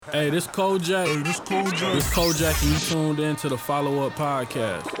Hey, this Kojak. This Kojak, and you tuned in to the Follow Up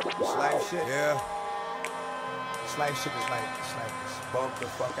Podcast. This life shit, yeah. This life shit is like bump the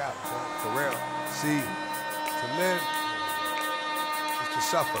fuck out, for real. See, to live is to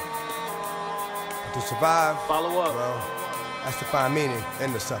suffer. To survive, follow up. Well, that's to find meaning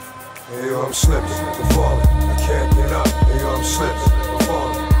in the suffering. Hey yo, I'm slipping, I'm falling, I can't get up. Hey yo, I'm slipping, I'm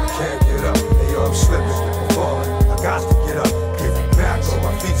falling, I can't get up. Hey yo, I'm slipping, I'm falling, I got to get up. Get back on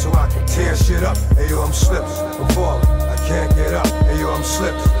my feet so I can tear shit up. Hey yo, I'm slipping, I'm falling, I can't get up. Hey yo, I'm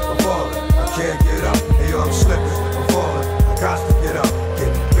slipping, I'm falling, I can't get up. Hey yo, I'm slipping, I'm falling, I got to get up.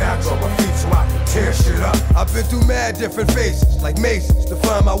 Get back on my feet so I can tear shit up. I've been through mad different phases, like mazes, to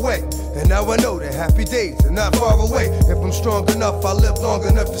find my way. And now I know that happy days are not far away. If I'm strong enough, I'll live long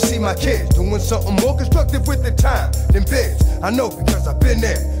enough to see my kids doing something more constructive with the time than bids. I know because I've been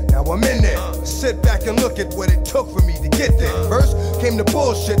there. Now I'm in there. Sit back and look at what it took for me to get there. First came the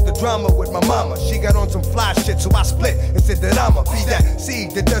bullshit, the drama with my mama. She got on some fly shit, so I split and said that I'ma be that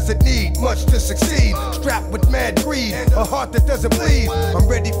seed that doesn't need much to succeed. Strapped with mad greed, a heart that doesn't bleed. I'm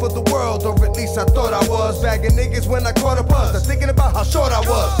ready for the world, or at least I thought I was. Bagging niggas when I caught a buzz. I'm thinking about how short I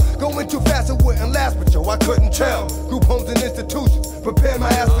was. Going too fast and wouldn't last, but yo, I couldn't tell. Group homes and institutions prepare my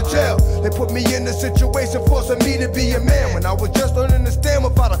ass for jail. They put me in a situation forcing me to be a man when I was just learning to stand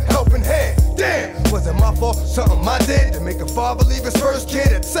without a helping hand. Damn, was it my fault? Something I did to make a father leave his first kid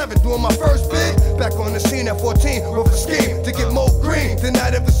at 7 doing my first bid. Back on the scene at 14 with a scheme to get more green than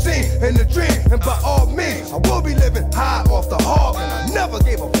I'd ever seen in a dream. And by all means, I will be living high off the hog. And I never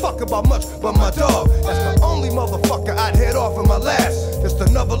gave a fuck about much but my dog. That's the only motherfucker I'd head off in my last. Just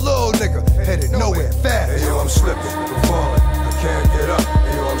another little nigga headed nowhere fast. Hey yo, I'm slipping, I'm falling, I can't get up.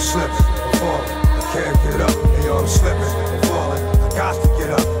 Hey yo, I'm slipping, I'm falling, I can't get up. Hey yo, I'm slipping, I'm falling, I got to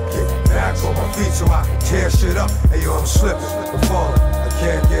get up. Get back on my feet so I can tear shit up. Hey yo, I'm slipping, I'm falling, I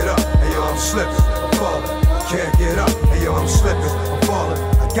can't get up. Hey yo, I'm slipping, I'm falling, I can't get up. Hey yo, I'm slipping, I'm falling,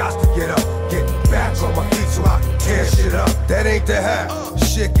 I got to get up. Get back on my feet so I can tear shit up. That ain't the half.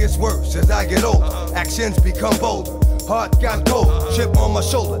 Shit gets worse as I get older. Actions become bolder. Heart got cold, chip on my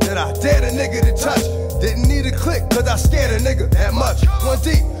shoulder that I dared a nigga to touch. Didn't need a click, cause I scared a nigga that much. One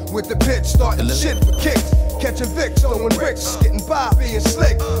deep with the pitch, starting shit for kicks. Catching Vicks, throwing bricks, getting by, being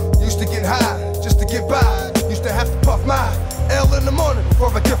slick. Used to get high, just to get by. Used to have to puff my L in the morning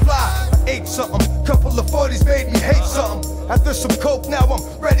before I could fly. I ate something, couple of 40s made me hate something. After some coke, now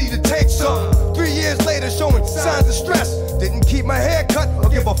I'm ready to take something. 3 years later, showing signs of stress. Didn't keep my hair cut or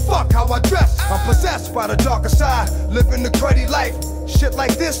give a fuck how I dress. I'm possessed by the darker side, living the cruddy life. Shit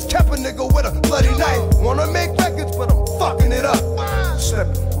like this kept a nigga with a bloody knife. Wanna make records, but I'm fucking it up. I'm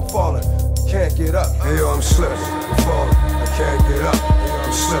slipping, I'm falling, can't get up. Hey yo, I'm slipping, I'm falling, I can't get up. Hey yo,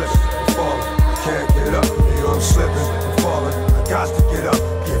 I'm slipping, I'm falling, I can't get up. Hey yo, I'm slipping, I'm falling, I got to get up.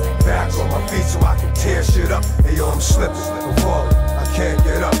 Get back on my feet so I can tear shit up. Hey yo, I'm slipping, I'm falling, I can't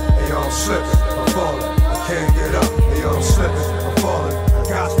get up. Hey yo, I'm slipping, I'm falling, I can't get up. Hey yo, I'm slipping, I'm falling, I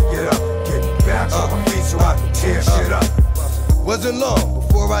got to get up. Get back on my feet so I can tear shit up. Wasn't long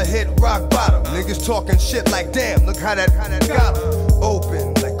before I hit rock bottom. Niggas talking shit like damn, look how that got 'em.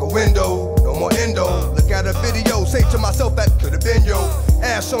 Open like a window, no more endo. Look at a video, say to myself that could've been yo.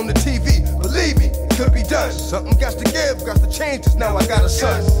 Ass on the TV, believe me, it could be done. Something got to give, got to change, cause now I got a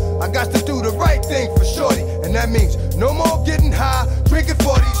son. I got to do the right thing for shorty, and that means no more getting high, drinking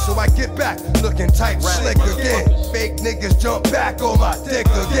 40, so I get back looking tight, slick again. Fake niggas jump back on my dick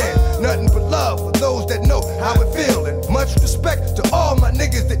again. Nothing but love for those that know how it feel, and much respect to all my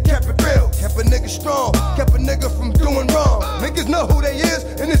niggas that kept it real. Kept a nigga strong, kept a nigga from doing wrong. Niggas know who they is,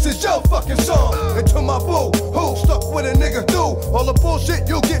 and this is your fucking song. And to my boo, who stuck with a nigga through all the bullshit,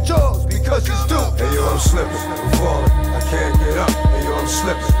 you'll get yours because it's due. Hey yo, I'm slipping, I'm falling, I can't get up. Hey yo, I'm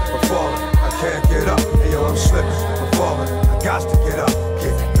slipping, I'm falling, I can't get up. Hey yo, I'm slipping, I'm falling, I got to get up.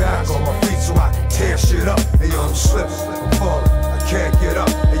 Get back on my feet so I can tear shit up. Hey yo, I'm slipping, I'm falling, I can't get up.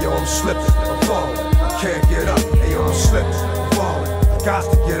 Hey yo, I'm slipping, I'm falling, I can't get up. Hey yo, I'm slipping, I'm falling, I got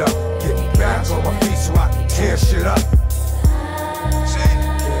to get up. Get back on my feet so I can tear shit up. See?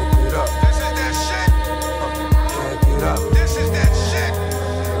 Can't get up. This is that shit. Can't get up. This is that shit.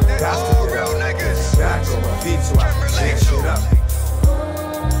 Got to get real niggas. Back on my feet so I can tear shit up.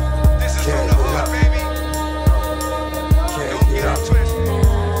 This is from the hood, baby. Can't get up.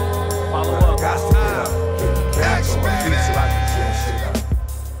 Follow up. Got to get up. Get back on my feet so I can tear shit up.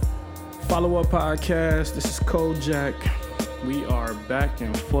 Follow Up Podcast. This is Kojak. We are back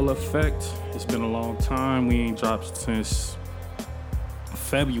in full effect. It's been a long time. We ain't dropped since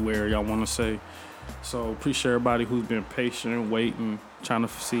February, I want to say. So appreciate everybody who's been patient, waiting, trying to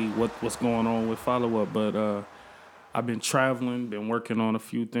see what's going on with Follow Up. But I've been traveling, been working on a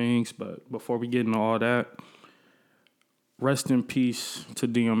few things, but before we get into all that, rest in peace to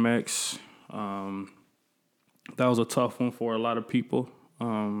DMX. That was a tough one for a lot of people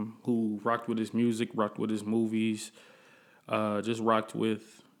who rocked with his music, rocked with his movies, just rocked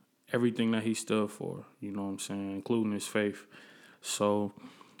with everything that he stood for, you know what I'm saying, including his faith. So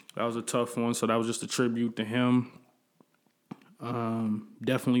that was a tough one. So that was just a tribute to him.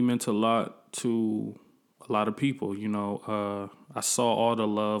 Definitely meant a lot to a lot of people, you know. I saw all the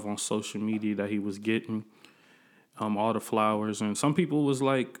love on social media that he was getting, all the flowers. And some people was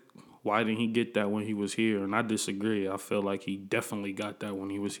like, why didn't he get that when he was here? And I disagree. I feel like he definitely got that when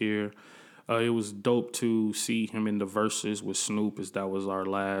he was here. It was dope to see him in the verses with Snoop, as that was our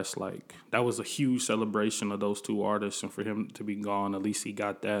last, that was a huge celebration of those two artists, and for him to be gone, at least he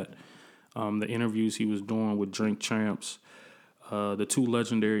got that. The interviews he was doing with Drink Champs, the two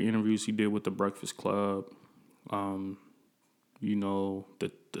legendary interviews he did with The Breakfast Club, you know,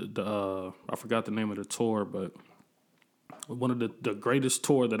 I forgot the name of the tour, but one of the greatest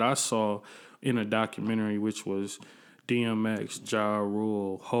tour that I saw in a documentary, which was DMX, Ja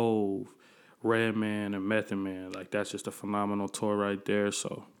Rule, Hove, Redman, and Method Man. That's just a phenomenal tour right there.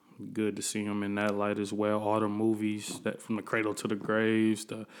 So good to see him in that light as well. All the movies, that from the Cradle to the Graves,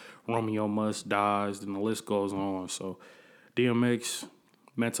 the Romeo Must Dies, and the list goes on. So DMX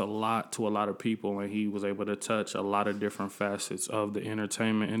meant a lot to a lot of people, and he was able to touch a lot of different facets of the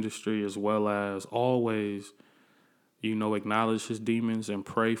entertainment industry, as well as always, you know, acknowledge his demons and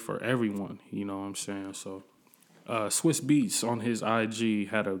pray for everyone. You know what I'm saying? So Swiss Beats on his IG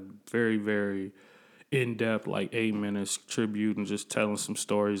had a very, very in-depth, 8 minutes tribute and just telling some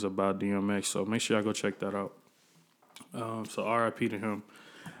stories about DMX. So make sure y'all go check that out. So RIP to him.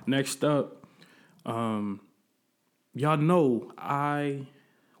 Next up, y'all know I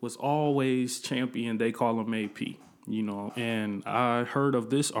was always champion They Call Him AP, you know, and I heard of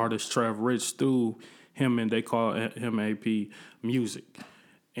this artist, Trev Rich, through him and They Call Him AP music.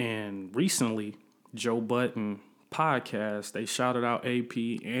 And recently, Joe Budden podcast, they shouted out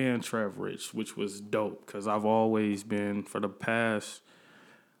AP and Trev Rich, which was dope, because I've always been, for the past,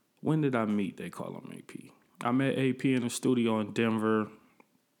 when did I meet They Call Him AP? I met AP in the studio in Denver,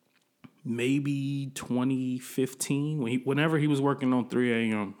 maybe 2015, whenever he was working on 3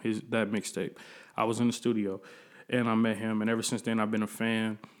 a.m., that mixtape. I was in the studio, and I met him, and ever since then, I've been a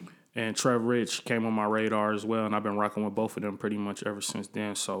fan. And Trev Rich came on my radar as well, and I've been rocking with both of them pretty much ever since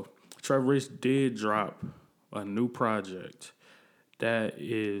then. So Trev Rich did drop a new project that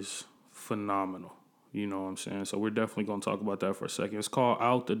is phenomenal. You know what I'm saying? So we're definitely going to talk about that for a second. It's called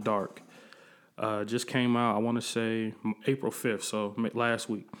Out the Dark. Just came out, I want to say, April 5th, so last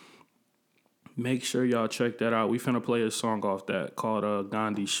week. Make sure y'all check that out. We finna play a song off that called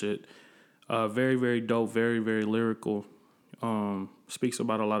Gandhi Shit. Very, very dope, very, very lyrical. Speaks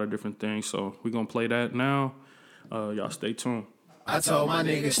about a lot of different things. So we're going to play that now. Y'all stay tuned. I told my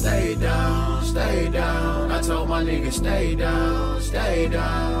niggas stay down, stay down. I told my niggas stay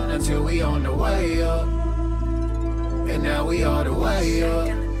down, until we on the way up. And now we all the way up.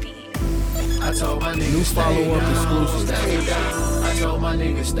 I told my niggas stay down, stay down. I told my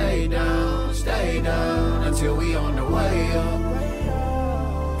niggas stay down, until we on the way up.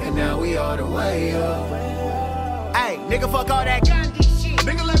 And now we all the way up. Hey, nigga, fuck all that Gandhi shit.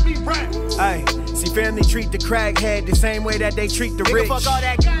 Nigga, let me rap. Hey, see, family treat the crackhead the same way that they treat the rich. Nigga, fuck all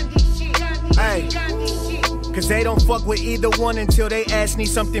that Gandhi shit. Hey, cause they don't fuck with either one until they ask me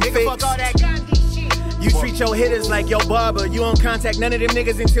something nigga, fixed. Fuck all that Gandhi shit. You treat your hitters like your barber. You don't contact none of them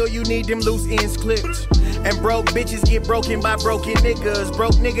niggas until you need them loose ends clipped. And broke bitches get broken by broken niggas.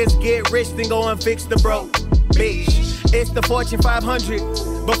 Broke niggas get rich, then go and fix the broke bitch. It's the Fortune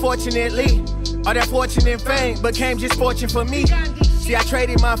 500, but fortunately, all that fortune and fame became just fortune for me. See, I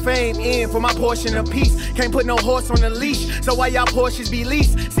traded my fame in for my portion of peace. Can't put no horse on a leash, so why y'all Porsches be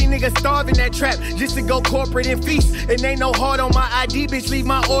leased? See niggas starving that trap just to go corporate and feast. And ain't no heart on my ID, bitch, leave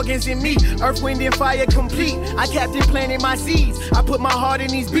my organs in me. Earth, wind, and fire complete. I captain planting my seeds. I put my heart in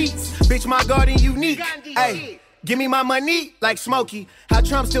these beats. Bitch, my garden unique. Hey, give me my money like Smokey. How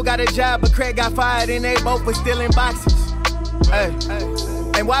Trump still got a job, but Craig got fired and they both were still in boxes. Hey.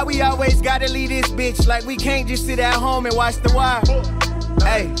 And why we always gotta leave this bitch like we can't just sit at home and watch The Wire?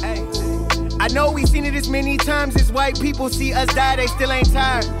 Hey, I know we seen it as many times as white people see us die, they still ain't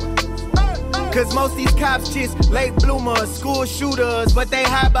tired. Cause most these cops just late bloomers, school shooters, but they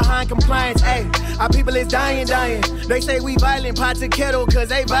hide behind compliance. Hey, Our people is dying. They say we violent, pot to kettle, cause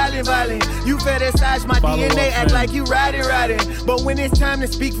they violent. You fetishize my Follow DNA, up, act man. like you riding. But when it's time to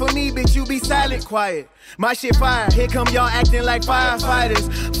speak for me, bitch, you be silent, quiet. My shit fire, here come y'all acting like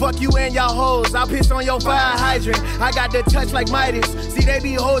firefighters. Fuck you and y'all hoes, I'll piss on your fire hydrant. I got the touch like Midas. See, they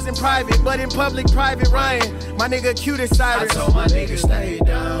be hoes in private, but in public, private Ryan. My nigga cute as Cyrus. I told my nigga stay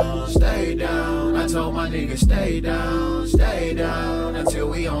down. I told my nigga stay down until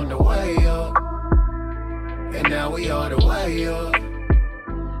we on the way up. And now we all the way up.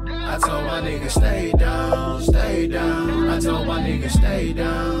 I told my nigga stay down. I told my nigga stay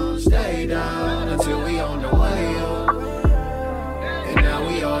down until we on the way up. And now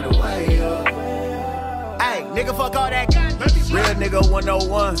we all the way up. Hey, nigga, fuck all that. Real nigga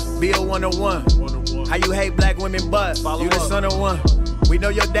 101, be a 101. How you hate black women, but you the son of one. We know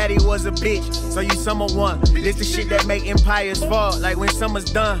your daddy was a bitch, so you someone. This the shit that make empires fall, like when summer's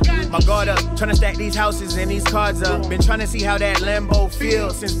done. My guard up, tryna stack these houses and these cards up. Been tryna see how that Lambo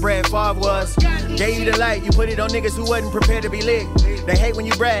feels since Brad Favre was. Gave you the light, you put it on niggas who wasn't prepared to be lit. They hate when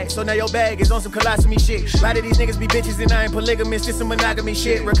you brag, so now your bag is on some colostomy shit. A lot of these niggas be bitches and I ain't polygamist, just some monogamy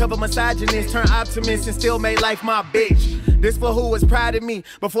shit. Recover misogynist, turn optimist and still made life my bitch. This for who was proud of me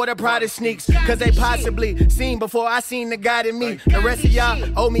before the pride sneaks. Cause they possibly seen before I seen the God in me. The rest of y'all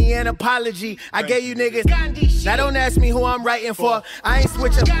owe me an apology. I gave you niggas. Now don't ask me who I'm writing for. I ain't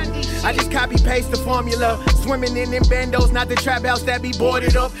switching. I just copy paste the formula. Swimming in them bandos, not the trap house that be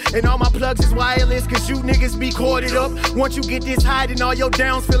boarded up. And all my plugs is wireless, cause you niggas be corded up. Once you get this high, then all your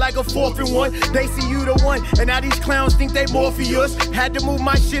downs feel like a 4th and 1. They see you the one, and now these clowns think they Morpheus. Had to move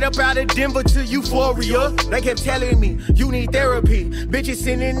my shit up out of Denver to Euphoria. They kept telling me, you need therapy. Bitches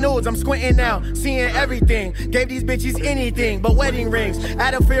sending nudes, I'm squinting now, seeing everything. Gave these bitches anything but wedding rings.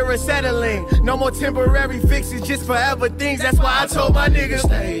 Out of fear of settling. No more temporary fixes, just forever things. That's why I told my niggas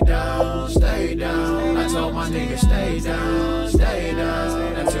stay down. I told my nigga stay down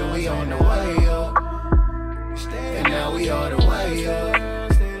until we on the way up. And now we all the way up.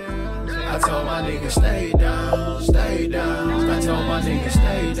 I told my nigga stay down. I told my nigga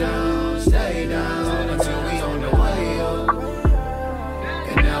stay down until we on the way up.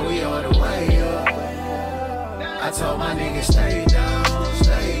 And now we all the way up. I told my nigga stay down.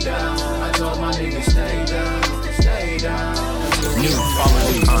 I told my nigga stay down. New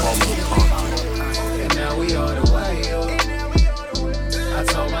following content. And now we all the way up. I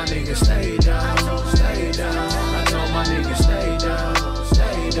told my nigga stay down. I told my nigga stay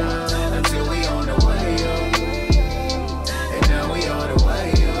down until we on the way up. And now we all the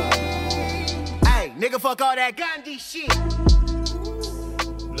way up. hey, nigga, fuck all that Gandhi shit.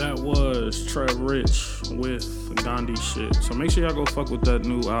 That was Trev Rich with Gandhi shit. So make sure y'all go fuck with that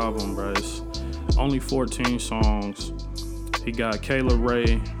new album, bro. It's only 14 songs. He got Kayla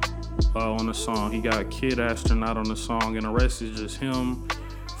Ray on the song. He got Kid Astronaut on the song. And the rest is just him,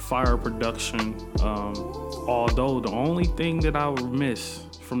 fire production. Although the only thing that I would miss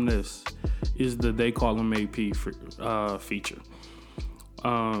from this is the They Call Him AP feature.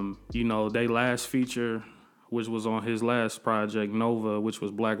 You know, they last feature, which was on his last project, Nova, which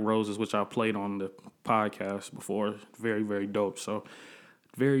was Black Roses, which I played on the podcast before. Very, very dope. So,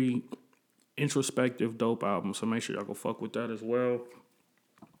 very introspective, dope album. So, make sure y'all go fuck with that as well.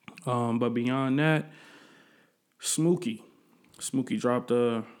 But beyond that, Smokey. Smokey dropped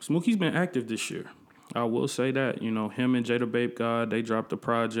Smokey's been active this year. I will say that. You know, him and Jada Babe God, they dropped a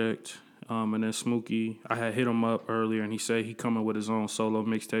project. And then Smokey, I had hit him up earlier, and he said he coming with his own solo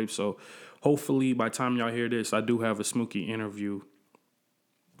mixtape. So hopefully by the time y'all hear this, I do have a Smokey interview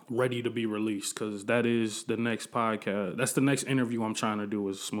ready to be released, because that is the next podcast. That's the next interview I'm trying to do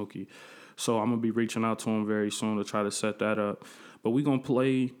with Smokey. So I'm going to be reaching out to him very soon to try to set that up. But we're going to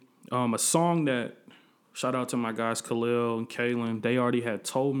play a song that, shout out to my guys Khalil and Kalen, they already had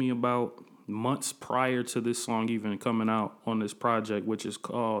told me about months prior to this song even coming out on this project, which is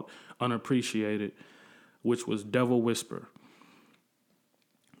called Unappreciated, which was Devil Whisper.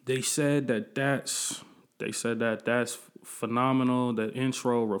 They said that's phenomenal. That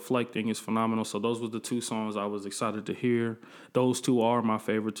intro, Reflecting, is phenomenal. So those were the two songs I was excited to hear. Those two are my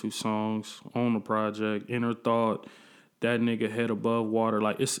favorite two songs on the project. Inner Thought, that nigga Head Above Water.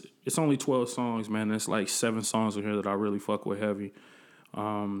 Like, it's only 12 songs, man. It's like 7 songs in here that I really fuck with heavy.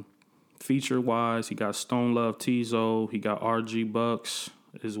 Feature-wise, he got Stone Love Tizo, he got RG Bucks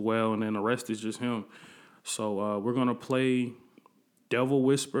as well, and then the rest is just him. So we're going to play Devil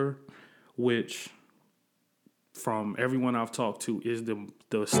Whisper, which, from everyone I've talked to, is the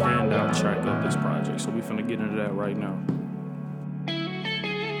standout track of this project. So we're finna get into that right now.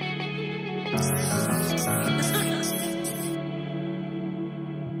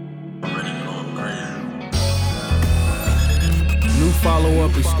 Ready to go crazy.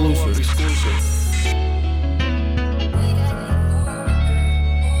 follow-up exclusive.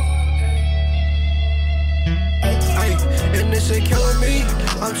 And this shit killing me.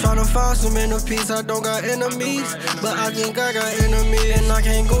 I'm tryna find some inner peace. I don't got enemies, but I think I got enemies. And I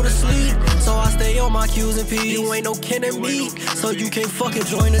can't go to sleep, so I stay on my Q's and P's. You ain't no kin in me, so you can't fucking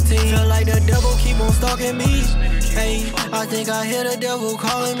join the team. Feel like the devil keep on stalking me. Hey, I think I hear the devil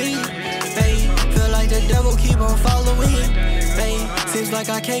calling me. Hey, feel like the devil keep on following. Hey, seems like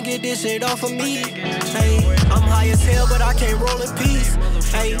I can't get this shit off of me. Hey, I'm high as hell, but I can't roll in peace.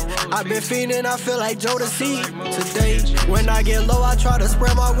 Hey, I've been feeling, I feel like Jodeci today. When I get low, I try to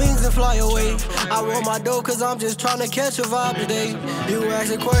spread my wings and fly away. I want my dough, cause I'm just trying to catch a vibe today. You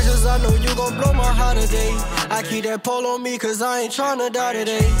asking questions, I know you gon' blow my heart today. I keep that pole on me, cause I ain't trying to die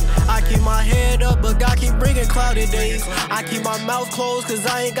today. I keep my head up, but God keep bringing cloudy days. I keep my mouth closed, cause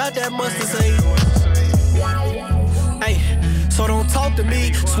I ain't got that much to say. Hey. So don't talk to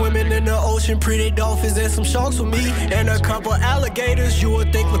me. Swimming in the ocean, pretty dolphins and some sharks with me. And a couple alligators, you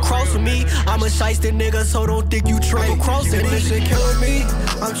would think lacrosse with me. I'm a shiesty nigga, so don't think you triple crossing me. This shit killing me.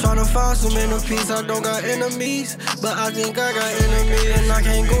 I'm tryna find some inner peace. I don't got enemies, but I think I got enemies. And I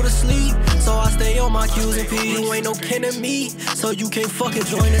can't go to sleep, so I stay on my Q's and P's. You ain't no kin in me, so you can't fucking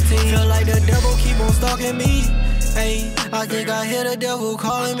join the team. Feel like the devil keep on stalking me. Hey, I think I hear the devil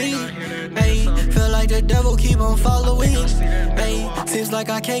calling me. Hey, feel like the devil keep on following. Hey, seems like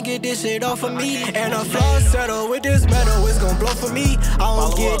I can't get this shit off of me. And a flaw settle with this metal, it's gon' blow for me. I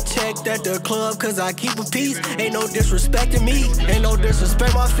don't get checked at the club, cause I keep a peace. Ain't no disrespecting me, ain't no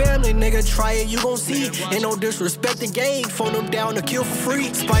disrespect my family. Nigga, try it, you gon' see. Ain't no disrespect the game, phone them down to kill for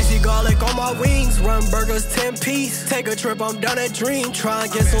free. Spicy garlic on my wings, run burgers 10 piece. Take a trip, I'm down at Dream, try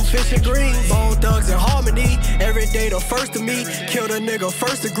and get some fish and greens. Bone thugs in harmony, every day the first of me. Kill the nigga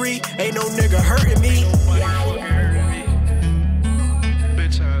first degree, ain't no nigga hurting me.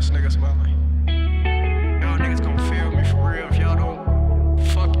 Bitch ass niggas, man. Y'all niggas gon' feel me for real if y'all don't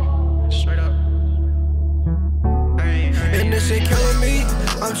fuck it. Straight up. And this shit killing me.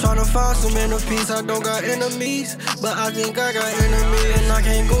 I'm tryna find some inner peace. I don't got enemies, but I think I got enemies. And I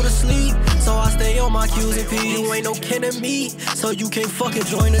can't go to sleep, so I stay on my Q's and P's. You ain't no kin in me, so you can't fucking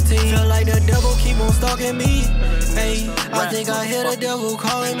join the team. Feel like the devil keep on stalking me. Hey, I think I hear the devil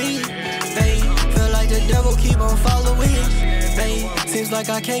calling me. Hey, feel like the devil keep on following. Hey, seems like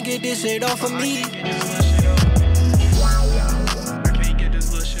I can't get this shit off of me.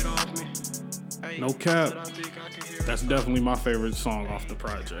 No cap. That's definitely my favorite song off the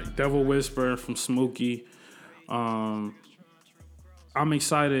project. Devil Whisper from Smokey. I'm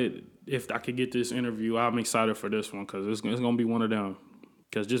excited if I could get this interview. I'm excited for this one because it's going to be one of them.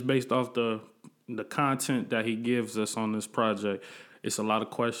 Because just based off the content that he gives us on this project, it's a lot of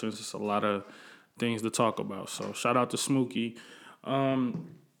questions. It's a lot of things to talk about. So shout out to Smokey. Prior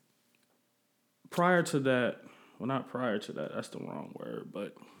to that, well, not prior to that. That's the wrong word,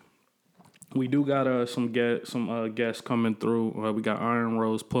 but we do got some guests coming through. We got Iron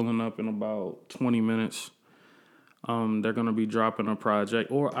Rose pulling up in about 20 minutes. They're going to be dropping a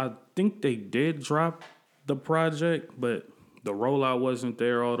project. Or I think they did drop the project, but the rollout wasn't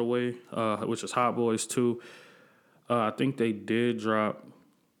there all the way, which is Hot Boys 2. I think they did drop,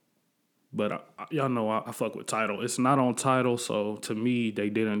 but y'all know I fuck with Tidal. It's not on Tidal, so to me, they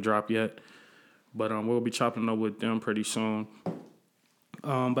didn't drop yet. But we'll be chopping up with them pretty soon.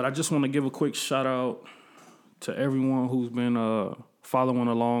 But I just want to give a quick shout out to everyone who's been following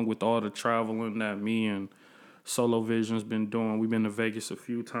along with all the traveling that me and Solo Vision's been doing. We've been to Vegas a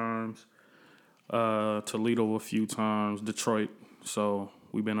few times, Toledo a few times, Detroit. So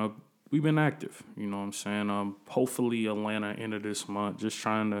we've been active. You know what I'm saying? Hopefully Atlanta end of this month. Just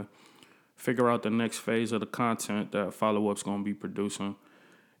trying to figure out the next phase of the content that Follow Up's gonna be producing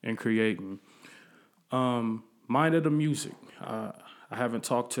and creating. Mind of the Music. I haven't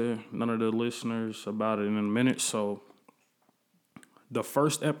talked to none of the listeners about it in a minute, so the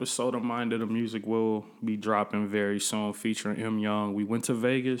first episode of Mind of the Music will be dropping very soon, featuring M. Young. We went to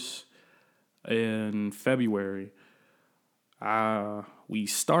Vegas in February. We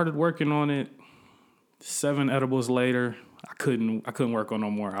started working on it. 7 edibles later, I couldn't work on no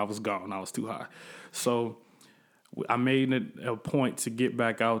more. I was gone. I was too high. So I made it a point to get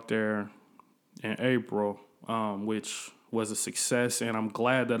back out there in April, which was a success, and I'm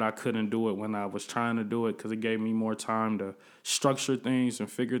glad that I couldn't do it when I was trying to do it because it gave me more time to structure things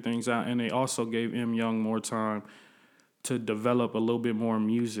and figure things out, and it also gave M. Young more time to develop a little bit more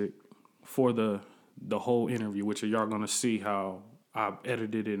music for the whole interview, which y'all gonna see how I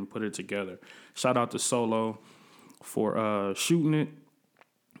edited it and put it together. Shout out to Solo for shooting it,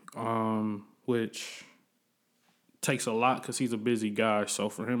 which takes a lot because he's a busy guy. So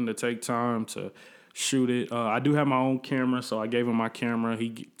for him to take time to shoot it, I do have my own camera, so I gave him my camera.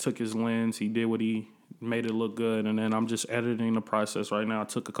 He took his lens, he did what he made it look good, and then I'm just editing the process right now. It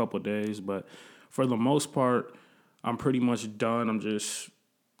took a couple of days, but for the most part, I'm pretty much done. I'm just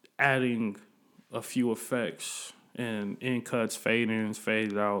adding a few effects and in cuts, fade ins,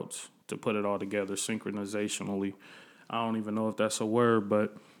 fade outs to put it all together synchronizationally. I don't even know if that's a word,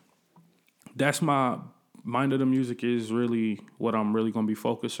 but that's my Mind of the Music is really what I'm really going to be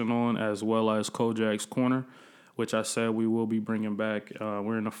focusing on, as well as Kojak's Corner, which I said we will be bringing back.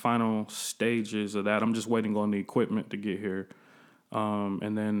 We're in the final stages of that. I'm just waiting on the equipment to get here.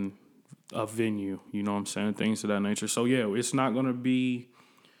 And then a venue, you know what I'm saying? Things of that nature. So, yeah, it's not going to be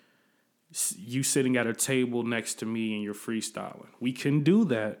you sitting at a table next to me and you're freestyling. We can do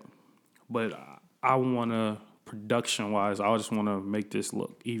that, but I want to, production-wise, I just want to make this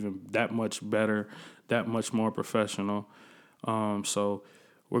look even that much better, that much more professional. So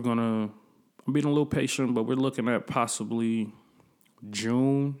we're going to, I'm being a little patient, but we're looking at possibly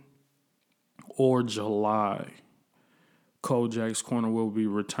June or July. Kojak's Corner will be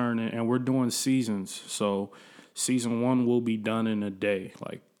returning, and we're doing seasons. So season 1 will be done in a day.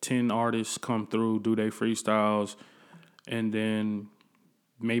 Like 10 artists come through, do their freestyles, and then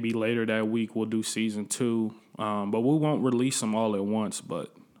maybe later that week we'll do season 2. But we won't release them all at once,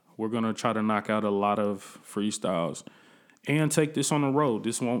 but we're going to try to knock out a lot of freestyles and take this on the road.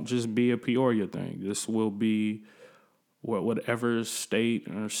 This won't just be a Peoria thing. This will be whatever state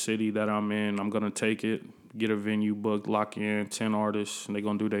or city that I'm in, I'm going to take it, get a venue booked, lock in 10 artists, and they're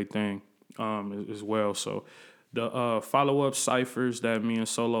going to do their thing as well. So the follow-up ciphers that me and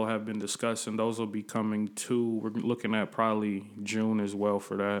Solo have been discussing, those will be coming too. We're looking at probably June as well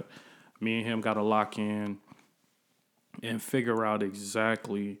for that. Me and him got to lock in and figure out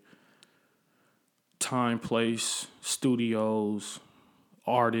exactly time, place, studios,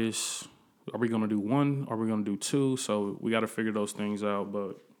 artists. Are we going to do 1? Are we going to do 2? So we got to figure those things out,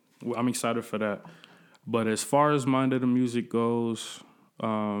 but I'm excited for that. But as far as Mind of the Music goes,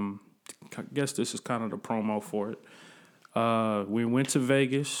 I guess this is kind of the promo for it. We went to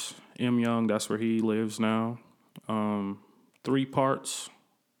Vegas. M. Young, that's where he lives now. 3 parts.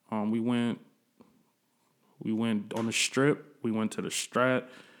 We went on the Strip. We went to the Strat.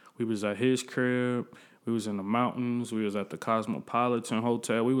 We was at his crib. We was in the mountains. We was at the Cosmopolitan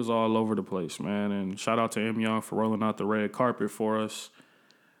Hotel. We was all over the place, man. And shout out to M. Young for rolling out the red carpet for us.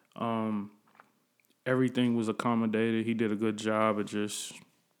 Everything was accommodated. He did a good job of just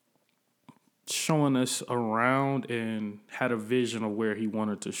showing us around and had a vision of where he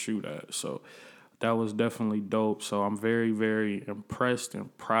wanted to shoot at. So that was definitely dope. So I'm very, very impressed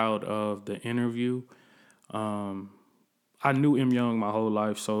and proud of the interview. I knew M. Young my whole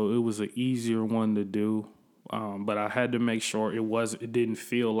life, so it was an easier one to do. But I had to make sure it didn't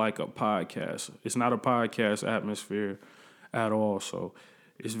feel like a podcast. It's not a podcast atmosphere at all. So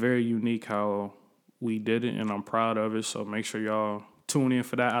it's very unique how we did it, and I'm proud of it. So make sure y'all tune in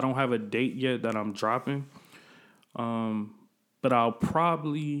for that. I don't have a date yet that I'm dropping. But I'll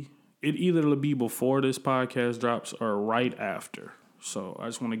probably, it either will be before this podcast drops or right after. So I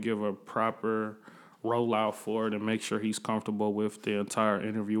just want to give a proper rollout for it and make sure he's comfortable with the entire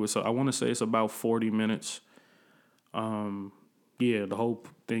interview. So I want to say it's about 40 minutes. The whole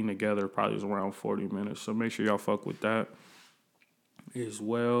thing together probably is around 40 minutes. So make sure y'all fuck with that as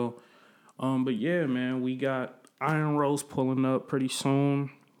well. But yeah, man, we got Iron Rose pulling up pretty soon.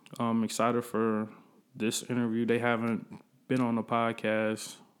 I'm excited for this interview. They haven't been on the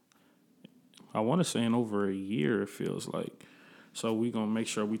podcast, I want to say, in over a year, it feels like. So we're going to make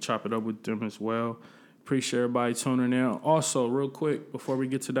sure we chop it up with them as well. Appreciate everybody tuning in. Also, real quick, before we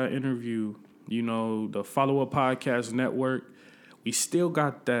get to that interview, you know, the Follow Up Podcast Network, we still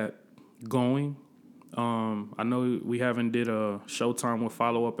got that going. I know we haven't did a Showtime with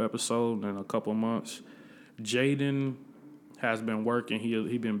Follow Up episode in a couple months. Jaden has been working.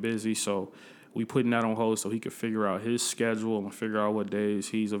 He been busy, so we putting that on hold so he could figure out his schedule and figure out what days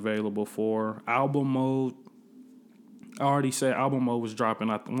he's available for. Album Mode, I already said Album Mode was dropping,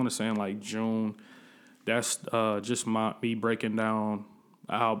 I want to say in like June. That's just me breaking down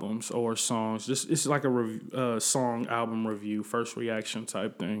albums or songs. It's like a song album review, first reaction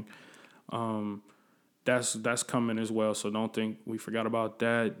type thing. That's coming as well, so don't think we forgot about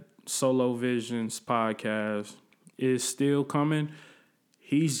that. Solo Visions podcast is still coming.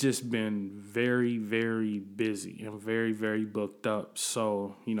 He's just been very, very busy and very, very booked up.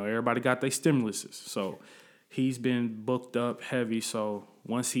 So, you know, everybody got their stimuluses. So he's been booked up heavy. So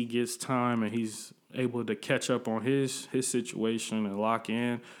once he gets time and he's able to catch up on his situation and lock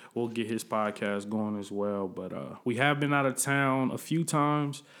in, we'll get his podcast going as well. But we have been out of town a few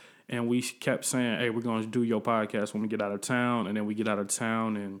times, and we kept saying, hey, we're going to do your podcast when we get out of town. And then we get out of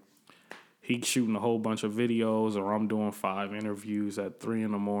town, and he's shooting a whole bunch of videos, or I'm doing 5 interviews at 3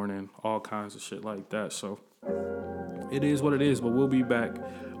 a.m, all kinds of shit like that. So it is what it is, but we'll be back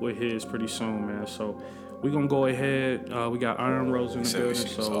with his pretty soon, man. So we're going to go ahead. We got Iron Rose in the building,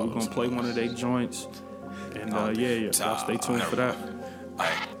 so we're going to play one of their joints. And yeah, y'all stay tuned for that.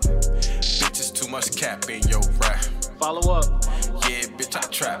 Bitches too much cap in your rap. Follow up. Yeah, bitch, I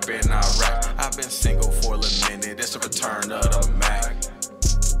trap and I rap. I've been single for a little minute. It's a return of the Mac.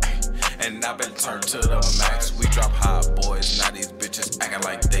 And I've been turned to the max. We drop hot boys. Now these bitches acting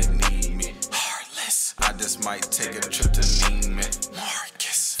like they need me. Heartless. I just might take a trip to Neiman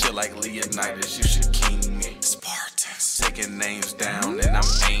Marcus. Feel like Leonidas, you should king me. Spartans. Taking names down and I'm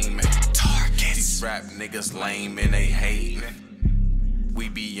aiming. Targets. These rap niggas lame and they hating. We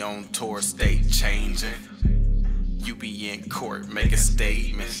be on tour, state changing. You be in court making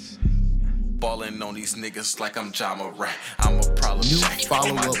statements. Ballin' on these niggas like I'm Ja Morant. I'm a problem jack.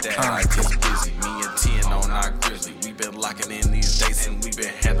 Follow-up I just busy. Me and Tien on our grizzly. We been locking in these dates and we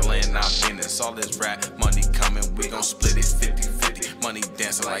been handling our business. All this rap money coming, we gon' split it 50-50. Money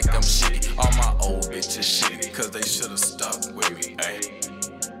dancing like I'm shitty. All my old bitches shitty, cause they should've stuck with me,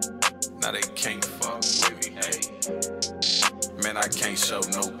 ayy. Now they can't fuck with me, ayy. Man, I can't show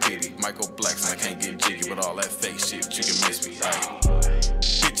no pity. Michael Blackson, I can't get jiggy with all that fake shit. You can miss me, ayy.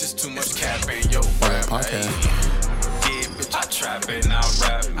 Bitches too much cap in your rap, ayy. Yeah, bitch, I trap and I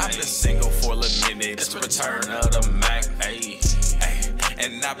rap. I've been single for a little minute. It's the return of the Mac, ayy.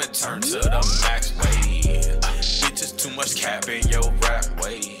 And I've been turned to the max, way. Bitches too much cap in your rap,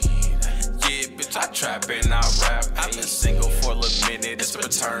 way. Yeah, bitch, I trap and I rap. I've been single for a little minute. It's the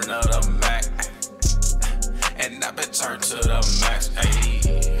return of the Mac. And I've been turned to the max, ayy.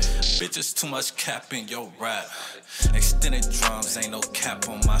 Bitches too much cap in your rap. Extended drums, ain't no cap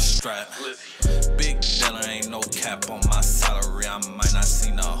on my strap. Big dealer, ain't no cap on my salary. I might not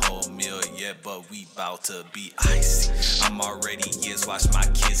seen a whole meal yet, but we bout to be icy. I'm already years, watch my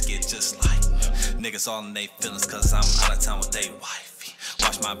kids get just like me. Niggas all in they feelings cause I'm out of town with they wifey.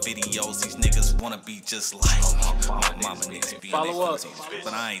 Watch my videos, these niggas wanna be just like me. My mama niggas be in they feelings,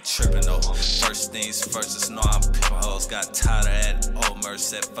 but I ain't tripping though. First things first, just know I'm pimpin' hoes. Got tired of that old merch,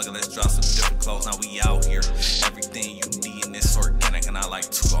 said fuck it, let's drop some different clothes. Now we out here, everything you need in this organic, and I like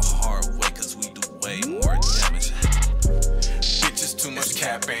to go hard way, cause we do way more damage. Bitches too much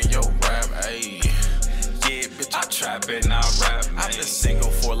cap in your rap, ayy. Yeah, bitch, I trap and I rap. I've been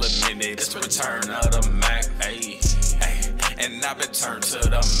single for a little minute. It's the return of the Mac, ayy. And I've been turned to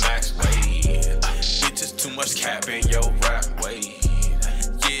the max, way. Bitches too much cap in your rap, way.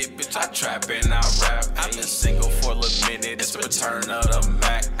 Yeah, bitch, I trap and I rap. I've been single for a little minute. It's the return of the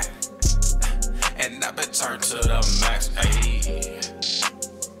Mac. And I've been turned to the max, ayy.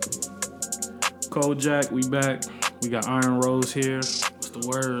 Kojak, we back. We got Iron Rose here. What's the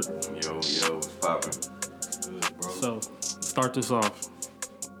word? Yo, what's poppin'? Good, bro. So, start this off.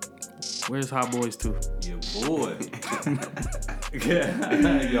 Where's Hot Boys 2? Your boy.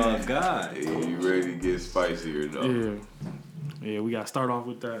 Y'all God. Hey, you ready to get spicier though? Yeah, we gotta start off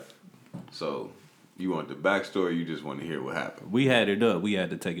with that. So, you want the backstory? Or you just want to hear what happened? We had it up. We had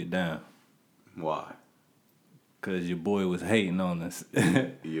to take it down. Why? Cause your boy was hating on us.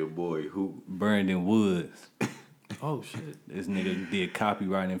 Your boy who? Brandon Woods. Oh shit! This nigga did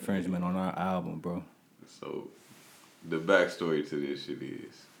copyright infringement on our album, bro. So, the backstory to this shit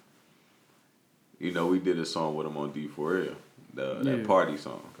is, you know, we did a song with him on D4L, that party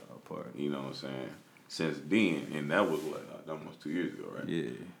song. You know what I'm saying? Since then, and that was what, almost 2 years ago, right? Yeah.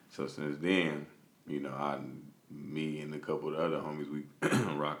 So since then, you know, me and a couple of the other homies we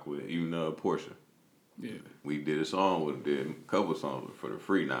rock with, even Portia. Yeah. We did a song with him, did a couple songs for the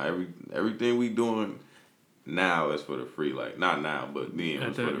free. Now everything we doing now is for the free. Like not now, but then it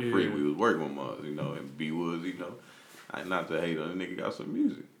was for the free. We was working with us, you know, and B Woods, you know. Not to hate on the nigga got some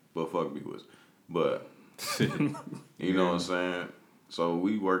music, but fuck B Woods. But you know what I'm saying? So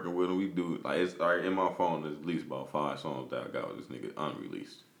we working with him. We do like it's like in my phone. There's at least about 5 songs that I got with this nigga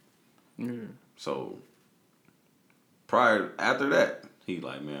unreleased. Yeah. So after that, he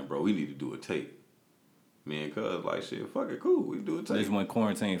like, man, bro, we need to do a tape. Man, cuz like shit, fuck it, cool. We do a tape. This when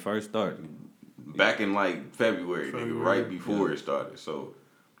quarantine first started. Back in like February. Nigga, right before it started. So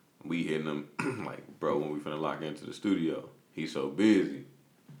we hitting him like, bro, when we finna lock into the studio, he's so busy.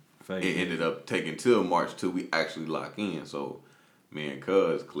 It ended up taking till March till we actually lock in. So me and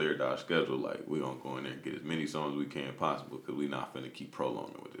Cuz cleared our schedule. Like, we gonna go in there and get as many songs as we can possible because we not finna keep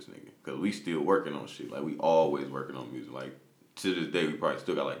prolonging with this nigga. Because we still working on shit. Like, we always working on music. Like, to this day, we probably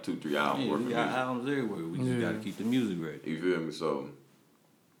still got like 2-3 albums working. We got albums everywhere. We just gotta keep the music ready. You feel me? So,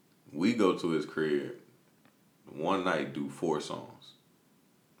 we go to his crib one night, do 4 songs.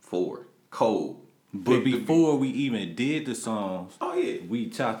 4. Cold. But before we even did the songs, yeah, we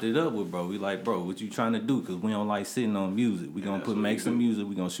chopped it up with bro. We like, bro, what you trying to do? Because we don't like sitting on music. We gonna make some music.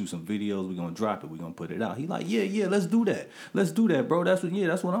 We gonna shoot some videos. We gonna drop it. We gonna put it out. He like, yeah, let's do that. Let's do that, bro. That's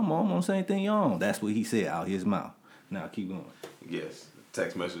what I'm on. I'm on the same thing you on. That's what he said out his mouth. Now keep going. Yes,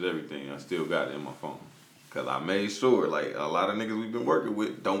 text message, everything. I still got it in my phone. Because I made sure, like, a lot of niggas we've been working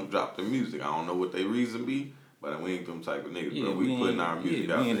with don't drop their music. I don't know what their reason be. But we ain't them type of niggas, bro. We putting our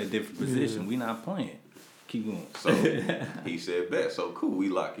music out. We in a different position. We not playing. Keep going. So he said, bet. So cool. We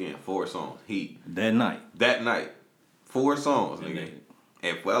lock in 4 songs. That night. 4 songs, nigga.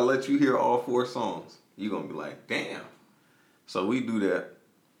 And if I let you hear all 4 songs, you gonna be like, damn. So we do that.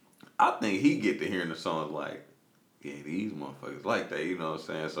 I think he get to hearing the songs like, yeah, these motherfuckers like that. You know what I'm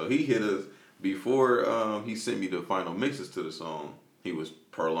saying? So he hit us before he sent me the final mixes to the song. He was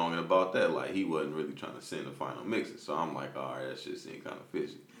prolonging about that, like he wasn't really trying to send the final mixes. So I'm like, all right, that shit seemed kind of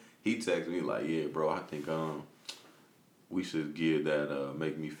fishy. He texted me like, yeah, bro, I think we should give that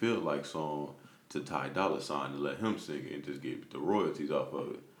Make Me Feel Like song to Ty Dolla $ign to let him sing it and just get the royalties off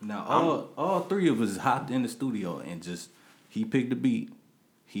of it. Now all 3 of us hopped in the studio and just he picked the beat,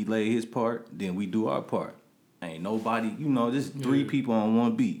 he laid his part, then we do our part. Ain't nobody, just 3 people on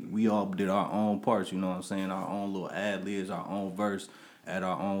one beat. We all did our own parts, you know what I'm saying? Our own little ad-libs, our own verse, add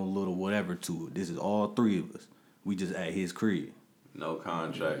our own little whatever to it. This is all 3 of us. We just at his crib. No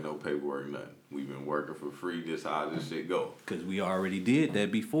contract, no paperwork, nothing. We've been working for free. This how this shit go. Because we already did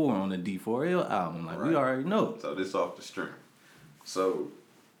that before on the D4L album. Like, we already know. So this off the string. So,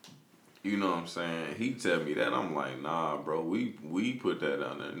 you know what I'm saying? He tell me that. I'm like, nah, bro, we put that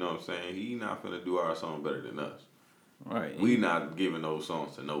on there. You know what I'm saying? He not finna do our song better than us. Right. We not giving those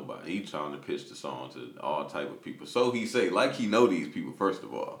songs to nobody. He trying to pitch the song to all type of people. So he say, like he know these people, first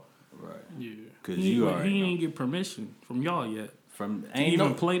of all. Right. Yeah. Because he ain't get permission from y'all yet. Ain't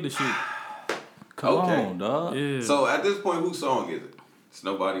even play the shit. Come on, dog. Yeah. So at this point, whose song is it? It's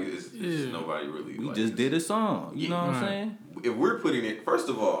nobody. It's nobody really. We just did a song. You know what I'm saying? If we're putting it, first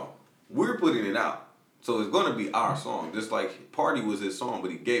of all, we're putting it out, so it's gonna be our song. Just like Party was his song, but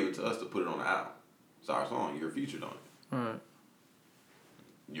he gave it to us to put it on the album. It's our song. You're featured on it. Right.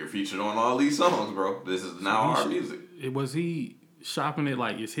 You're featured on all these songs, bro. This is now our music. Was he shopping it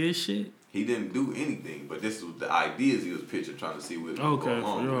like it's his shit? He didn't do anything, but this was the ideas he was pitching, trying to see what was going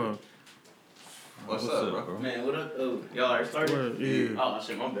on. Okay, What's up, bro? Man, what up? Oh, y'all already started? Yeah. Oh,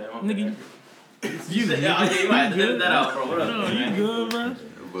 shit, my bad. Nigga, you might have to edit that out, bro. What up, no, man? you good, bro?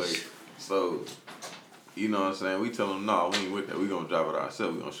 But, so, you know what I'm saying? We tell him, no, we ain't with that. We gonna drive it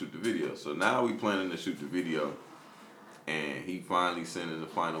ourselves. We gonna shoot the video. So now we planning to shoot the video. And he finally sending the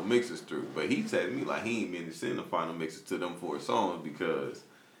final mixes through. But he texted me like he ain't meant to send the final mixes to them 4 songs because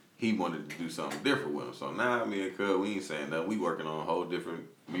he wanted to do something different with them. So now me and Cub, we ain't saying nothing. We working on a whole different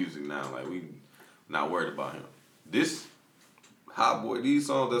music now. Like, we not worried about him. This Hot Boy, these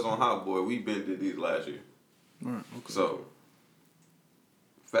songs that's on Hot Boy, we been did these last year. Right, okay. So,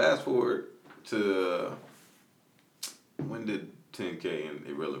 fast forward to when did 10K and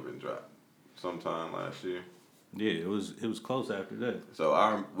Irrelevant drop? Sometime last year. Yeah, it was close after that.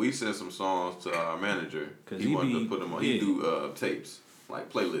 So we sent some songs to our manager. He wanted to put them on. He do tapes,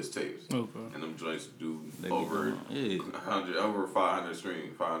 like playlist tapes. Okay. And them joints do over 500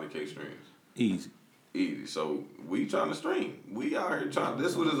 streams, 500K streams. Easy. So we trying to stream. We out here trying.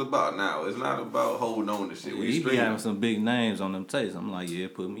 This is what it's about now. It's not about holding on to shit. He be having some big names on them tapes. I'm like, yeah,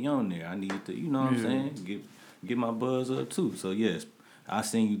 put me on there. I need to, you know what I'm saying? Get my buzz up too. So yes, I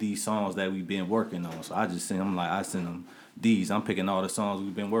send you these songs that we've been working on. So I send them these. I'm picking all the songs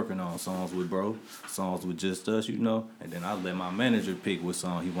we've been working on. Songs with bro, songs with just us, you know. And then I let my manager pick what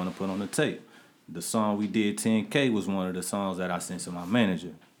song he want to put on the tape. The song we did, 10K, was one of the songs that I sent to my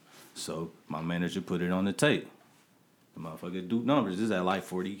manager. So my manager put it on the tape. The motherfucker do numbers. It's at like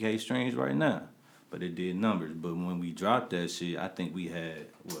 40K streams right now. But it did numbers. But when we dropped that shit, I think we had,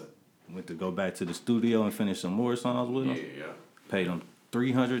 went to go back to the studio and finish some more songs with him. Yeah. Paid him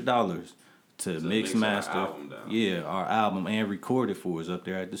 $300 to mix master. Our album and record it for us up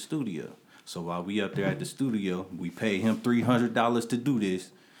there at the studio. So while we up there at the studio, we paid him $300 to do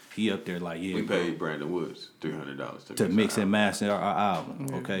this. He up there like, yeah. We paid Brandon Woods $300 to mix and master our album.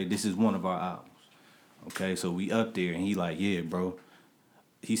 Okay, this is one of our albums. Okay, so we up there and he like, yeah, bro.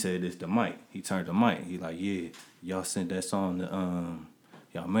 he said it's the mic. He turned the mic. He like, yeah, y'all sent that song to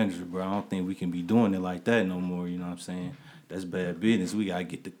y'all manager, bro. I don't think we can be doing it like that no more. You know what I'm saying? That's bad business. We gotta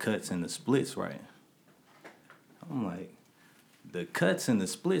get the cuts and the splits right. I'm like, the cuts and the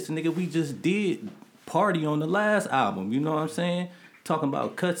splits, nigga. We just did Party on the last album. You know what I'm saying? Talking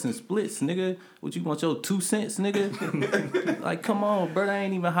about cuts and splits, nigga. What you want your 2 cents, nigga? Like, come on, bro. That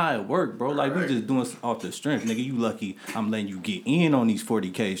ain't even how it work, bro. Like, we just doing off the strength, nigga. You lucky I'm letting you get in on these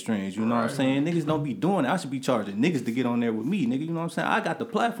 40K streams. You know what I'm saying? Niggas don't be doing it. I should be charging niggas to get on there with me, nigga. You know what I'm saying? I got the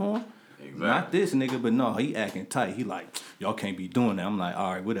platform. Exactly. Not this nigga, but no, he acting tight. He like, y'all can't be doing that. I'm like,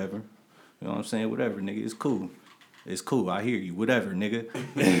 all right, whatever. You know what I'm saying? Whatever, nigga. It's cool. It's cool. I hear you. Whatever, nigga.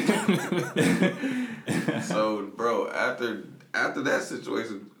 So, bro, after that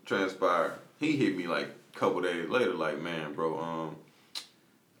situation transpired, he hit me like a couple days later, like, man, bro,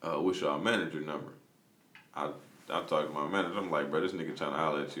 what's y'all manager number? I talked to my manager. I'm like, bro, this nigga trying to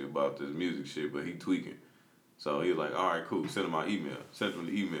holler at you about this music shit, but he tweaking. So he was like, all right, cool, send him my email. Sent him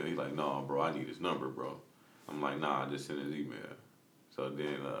the email. He's like, nah, bro, I need his number, bro. I'm like, nah, just send his email. So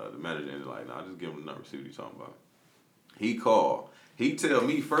then the manager is like, nah, just give him the number, see what he's talking about. He called. He tell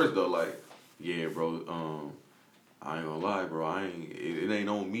me first though, like, yeah, bro, I ain't gonna lie, bro, it ain't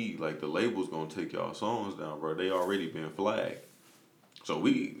on me. Like, the label's gonna take y'all songs down, bro. They already been flagged. So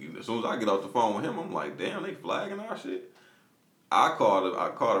as soon as I get off the phone with him, I'm like, damn, they flagging our shit. I called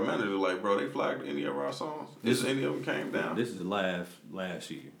a manager like, bro, they flagged any of our songs. Any of them came down. This is last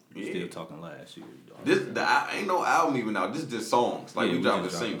year. We're still talking last year. Ain't no album even out. This is just songs. Like, we dropped the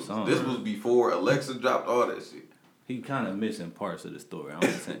singles. This was before Alexa dropped all that shit. He kind of missing parts of the story. I'm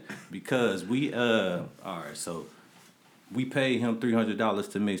saying because we all right. So we paid him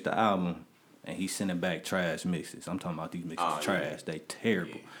 $300 to mix the album, and he sending back trash mixes. I'm talking about these mixes trash. Yeah. They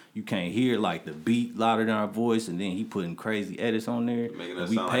terrible. Yeah. You can't hear like the beat louder than our voice, and then he putting crazy edits on there. Making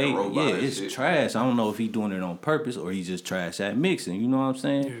us sound like a robot. Yeah, it's shit. Trash. I don't know if he doing it on purpose or he just trash at mixing. You know what I'm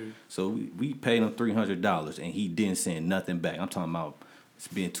saying? Yeah. So we paid him $300, and he didn't send nothing back. I'm talking about it's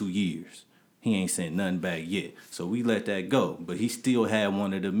been 2 years. He ain't sent nothing back yet. So we let that go. But he still had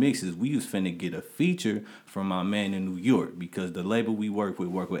one of the mixes. We was finna get a feature from my man in New York because the label we work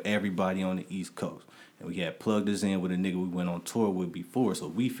with everybody on the East Coast. And we had plugged us in with a nigga we went on tour with before. So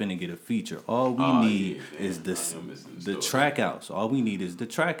we finna get a feature. All we need is the track outs. All we need is the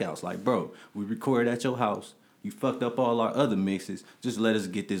track outs. Like, bro, we recorded at your house. You fucked up all our other mixes. Just let us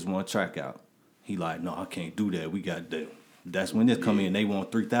get this one track out. He like, no, I can't do that. We got that. That's when this come in. They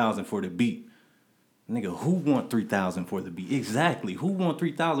want $3,000 for the beat. Nigga, who want $3,000 for the beat? Exactly. Who want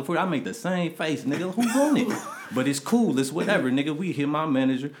 $3,000 for it? I make the same face, nigga. Who want it? But it's cool. It's whatever, nigga. We hear my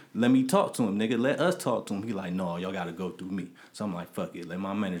manager. Let me talk to him, nigga. Let us talk to him. He like, no, y'all got to go through me. So I'm like, fuck it. Let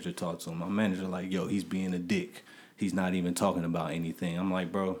my manager talk to him. My manager like, yo, he's being a dick. He's not even talking about anything. I'm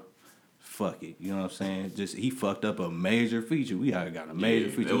like, bro, fuck it. You know what I'm saying? Just he fucked up a major feature. We already got a major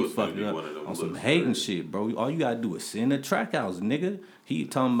feature. He fucked it up on some hating shit, bro. All you got to do is send the track outs, nigga. He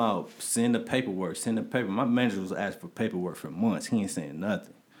talking about send the paperwork. My manager was asking for paperwork for months. He ain't saying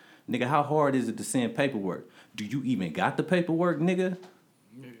nothing. Nigga, how hard is it to send paperwork? Do you even got the paperwork, nigga?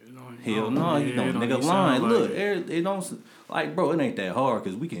 Hell no, you don't. Nigga, lying. Like look, it don't. Like, bro, it ain't that hard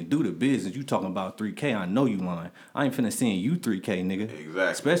because we can do the business. You talking about 3K? I know you lying. I ain't finna send you 3K, nigga. Exactly.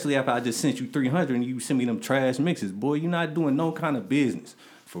 Especially after I just sent you 300 and you send me them trash mixes, boy. You not doing no kind of business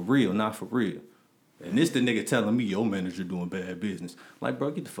for real, not for real. And this the nigga telling me your manager doing bad business. Like,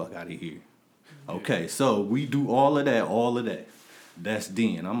 bro, get the fuck out of here. Okay, so we do all of that. That's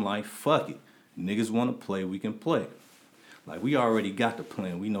then. I'm like, fuck it. Niggas want to play, we can play. Like, we already got the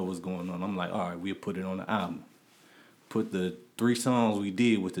plan. We know what's going on. I'm like, all right, we'll put it on the album. Put the 3 songs we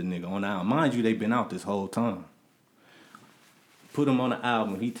did with the nigga on the album. Mind you, they been out this whole time. Put them on the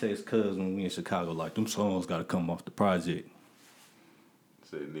album. He texts Cuz when we in Chicago, like, them songs got to come off the project.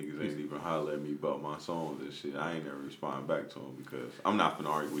 Said niggas ain't even holler at me about my songs and shit. I ain't never respond back to him because I'm not finna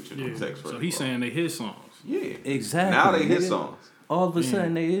argue with you in text. So he's saying they his songs. Yeah. Exactly. Now they his songs. All of a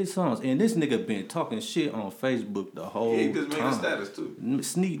sudden, they his songs. And this nigga been talking shit on Facebook the whole time. He just made a status, too.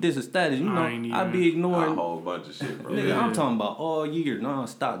 Sneak this a status. You know, I be ignoring a whole bunch of shit, bro. Nigga, I'm talking about all year,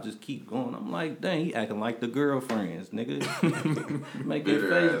 non-stop, just keep going. I'm like, dang, he acting like the girlfriends, nigga. Making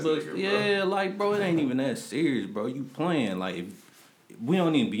Facebook. Nigga, yeah, like, bro, it ain't even that serious, bro. You playing. Like, if we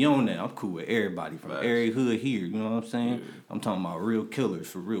don't even be on that. I'm cool with everybody from every hood here. You know what I'm saying? Yeah. I'm talking about real killers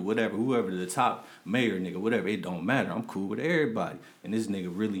for real. Whatever, whoever the top mayor nigga, whatever. It don't matter. I'm cool with everybody. And this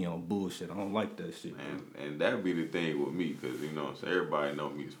nigga really on bullshit. I don't like that shit. And that be the thing with me, because, you know what I'm saying, everybody know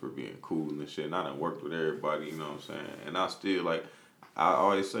me for being cool and shit. And I done worked with everybody, you know what I'm saying? And I still, like, I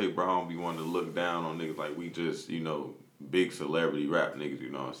always say, bro, I don't be wanting to look down on niggas like we just, you know, big celebrity rap niggas, you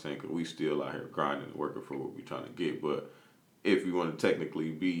know what I'm saying? Because we still out here grinding and working for what we trying to get. But if you want to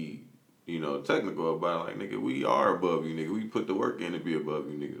technically be, you know, technical about it, like, nigga, we are above you, nigga. We put the work in to be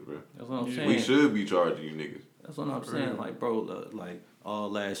above you niggas, bro. That's what I'm saying. We should be charging you niggas. That's what I'm saying. Like, bro, like,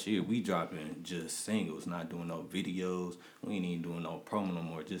 all last year, we dropping just singles, not doing no videos. We ain't even doing no promo no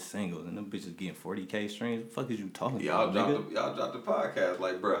more, just singles. And them bitches getting 40K streams. What the fuck is you talking about, nigga? Y'all dropped the podcast.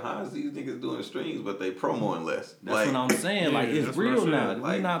 Like, bro, how is these niggas doing streams, but they promoing less? That's like, what I'm saying. Like, it's real now.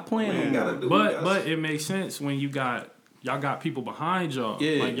 Like, we not playing no more. But it makes sense when y'all got people behind y'all.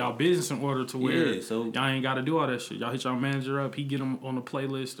 Yeah. Like, y'all business in order to where so y'all ain't got to do all that shit. Y'all hit y'all manager up. He get them on the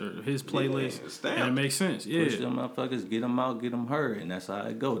playlist or his playlist. And it makes sense. Yeah. Push them motherfuckers, get them out, get them heard. And that's how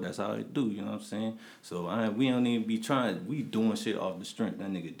it go. That's how it do. You know what I'm saying? So we don't even be trying. We doing shit off the strength. That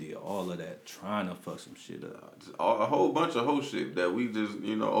nigga did all of that trying to fuck some shit up. A whole bunch of whole shit that we just,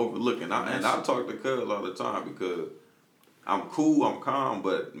 you know, overlooking. And I talk to Cuz all the time because I'm cool, I'm calm,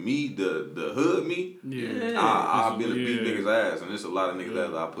 but me, the hood me, I've been to beat niggas' ass, and there's a lot of niggas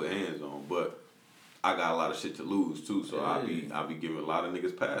that I put hands on, but I got a lot of shit to lose too, so I be giving a lot of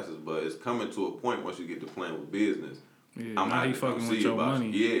niggas passes, but it's coming to a point once you get to playing with business. I'm not fucking with your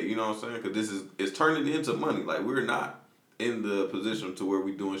money. Yeah, you know what I'm saying? Because it's turning into money. Like, we're not in the position to where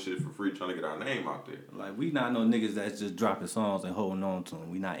we doing shit for free trying to get our name out there. Like, we not no niggas that's just dropping songs and holding on to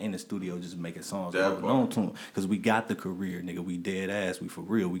them. We not in the studio just making songs and holding on to them. Because we got the career, nigga. We dead ass. We for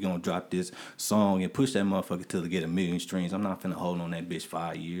real. We gonna drop this song and push that motherfucker till to get 1 million streams. I'm not finna hold on that bitch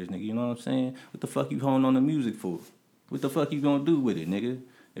 5 years, nigga. You know what I'm saying? What the fuck you holding on the music for? What the fuck you gonna do with it, nigga?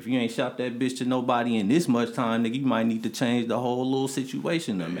 If you ain't shot that bitch to nobody in this much time, nigga, you might need to change the whole little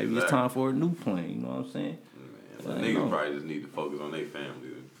situation up. Maybe it's time for a new plan. You know what I'm saying? Niggas probably just need to focus on their family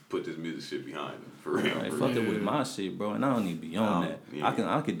and put this music shit behind them. For real. Right, fuck it with my shit, bro, and I don't need to be on that. Yeah.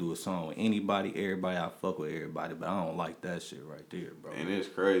 I can do a song with anybody, everybody. I fuck with everybody, but I don't like that shit right there, bro. And it's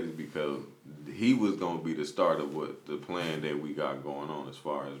crazy because he was gonna be the start of what the plan that we got going on as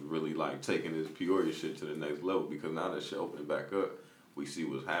far as really like taking this Peoria shit to the next level. Because now that shit opening back up, we see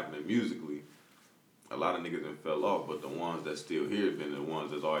what's happening musically. A lot of niggas done fell off, but the ones that still here have been the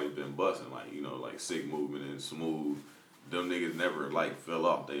ones that's always been busting, like, you know, like Sick Movement and Smooth. Them niggas never like fell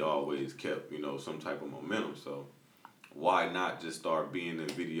off. They always kept, you know, some type of momentum. So why not just start being in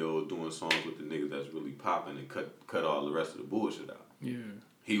videos, doing songs with the niggas that's really popping and cut all the rest of the bullshit out? Yeah.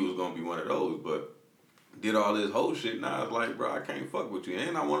 He was gonna be one of those, but did all this whole shit. Now it's like, bro, I can't fuck with you,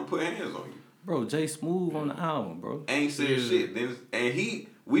 and I want to put hands on you. Bro, Jay Smooth on the album, bro. Ain't said shit. Then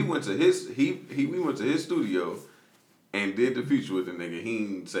we went to his we went to his studio and did the feature with the nigga. He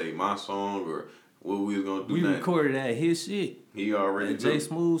didn't say my song or what we was gonna do. We recorded at his shit. He already at Jay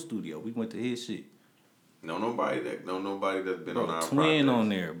Smooth studio. We went to his shit. Nobody that's been bro, on our Twin project. On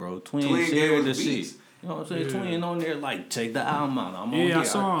there, bro. Twin shared the shit. You know what I'm saying? Yeah. Twin on there, like, check the album out. I'm on here. I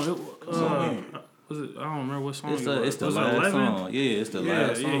saw him. Was it? I don't remember what song it's the last song. Yeah, it's the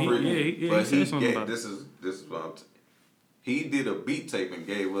last song. But he gave, this is what I'm he did a beat tape and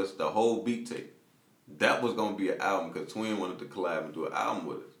gave us the whole beat tape. That was gonna be an album because Twin wanted to collab and do an album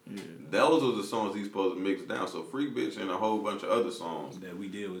with us. Yeah. Those were the songs he's supposed to mix down. So Freak Bitch and a whole bunch of other songs that we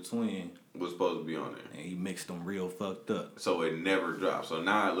did with Twin was supposed to be on there. And he mixed them real fucked up. So it never dropped. So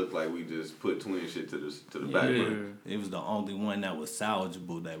now it looked like we just put Twin shit to the background. It was the only one that was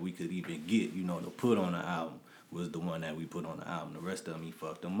salvageable that we could even get, you know, to put on the album was the one that we put on the album. The rest of them, he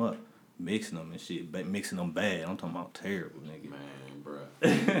fucked them up. Mixing them and shit, but mixing them bad. I'm talking about terrible, nigga. Man,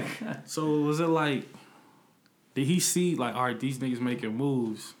 bro. So was it like, did he see like, all right, these niggas making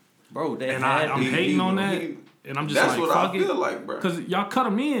moves, bro? And I'm hating on that, and I'm just that's like, what fuck I feel like, bro. Because y'all cut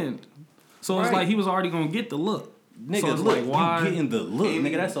him in, so it's like he was already gonna get the look. Nigga, so look, like, why? You getting the look,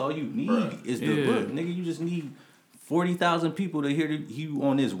 nigga. That's all you need is the look, nigga. You just need 40,000 people to hear you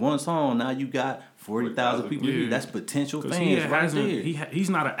on this one song. Now you got 40,000 people. Yeah. That's potential fans right there. He's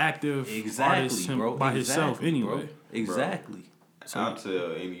not an active artist bro. by himself anyway. Bro. Exactly. So I'll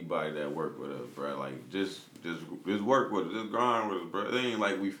tell anybody that work with us, bro, like just work with us, just grind with us, bro. It ain't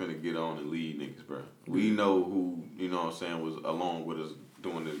like we finna get on and lead niggas, bro. We know who, you know what I'm saying, was along with us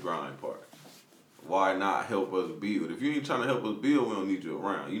doing this grind part. Why not help us build? If you ain't trying to help us build, we don't need you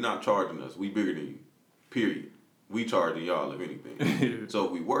around. You're not charging us. We bigger than you. Period. We charging y'all if anything. So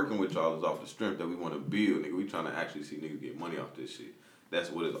if we working with y'all is off the strength that we want to build, nigga. We trying to actually see niggas get money off this shit. That's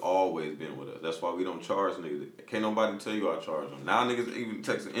what it's always been with us. That's why we don't charge niggas. Can't nobody tell you I charge them. Now niggas even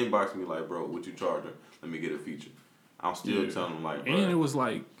text and inbox me like, bro, what you charging? Let me get a feature. I'm still telling them like, bro. And it was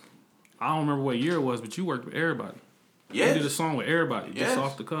like, I don't remember what year it was, but you worked with everybody. Yes. You did a song with everybody, just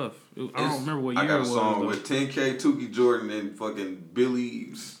off the cuff. I don't remember what year it was. I got a song with 10K, Tukey Jordan, and fucking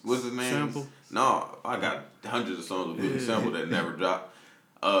Billy, what's his name? Sample. No, I got hundreds of songs with Billy Sample that never dropped.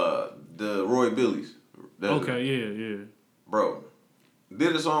 The Roy Billies. Okay, yeah. Bro,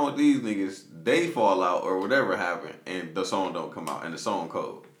 did a song with these niggas, they fall out or whatever happened, and the song don't come out, and the song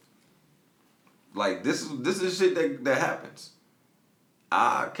cold. Like, this is shit that happens.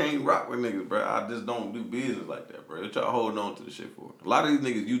 I can't rock with niggas, bro. I just don't do business like that, bro. What y'all holding on to the shit for? A lot of these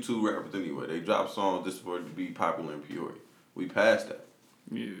niggas YouTube rappers anyway. They drop songs just for it to be popular in Peoria. We passed that.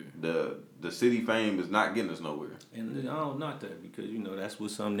 Yeah. The city fame is not getting us nowhere. And I don't knock that because, you know, that's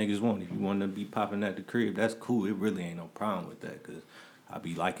what some niggas want. If you want to be popping at the crib, that's cool. It really ain't no problem with that because I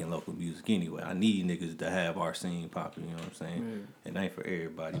be liking local music anyway. I need niggas to have our scene popping, you know what I'm saying? Yeah. It ain't for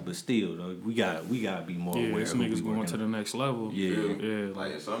everybody. But still, though, we gotta be more aware of who niggas going to the next level. Yeah.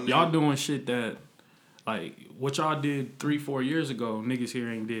 Like, y'all doing shit that, like, what y'all did 3-4 years ago, niggas here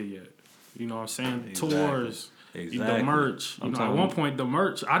ain't did yet. You know what I'm saying? Exactly. Tours. Exactly. The merch. You know, at one point, the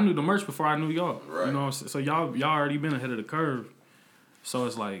merch, I knew the merch before I knew y'all. Right. You know what I'm saying? So y'all already been ahead of the curve. So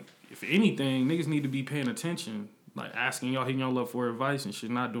it's like, if anything, niggas need to be paying attention. Like, asking y'all, hitting y'all up for advice and shit,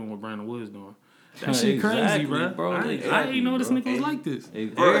 not doing what Brandon Woods doing. That shit crazy, bro. I didn't know this nigga was like this.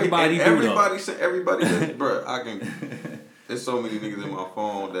 Everybody says, bro, I can... There's so many niggas in my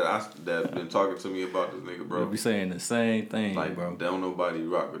phone that been talking to me about this nigga, bro. Be saying the same thing, like, bro. Don't nobody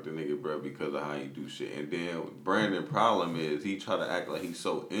rock with the nigga, bro, because of how he do shit. And then Brandon problem is he try to act like he's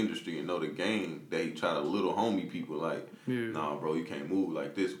so industry and know the game that he try to little homie people like, nah, bro, you can't move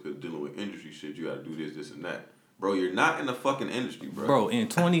like this because dealing with industry shit, you gotta do this, and that. Bro, you're not in the fucking industry, bro. Bro, in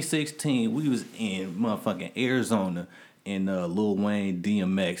 2016, we was in motherfucking Arizona in Lil Wayne,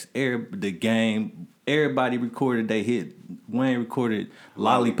 DMX, The Game. Everybody recorded they hit. Wayne recorded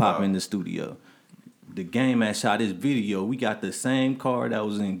Lollipop in the studio. The Game had shot his video. We got the same car that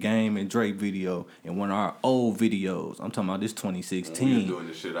was in Game and Drake video in one of our old videos. I'm talking about this 2016. We was doing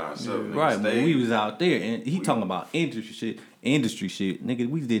this shit ourselves. Right, but we was out there and he talking about industry shit. Nigga,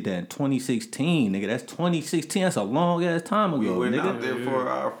 we did that in 2016, nigga. That's 2016. That's a long ass time ago. We went nigga. out there for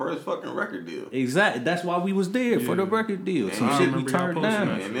our first fucking record deal. Exactly. That's why we was there for the record deal. And some shit we turned down.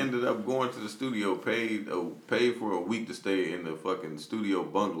 And ended up going to the studio, paid for a week to stay in the fucking studio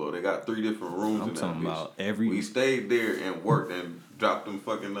bungalow. They got 3 different rooms in that talking bitch. about We stayed there and worked and dropped them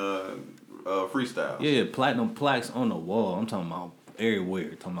fucking freestyles. Yeah, platinum plaques on the wall. I'm talking about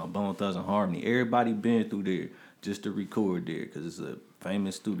everywhere. Talking about Bone Thugs and Harmony. Everybody been through there just to record there because it's a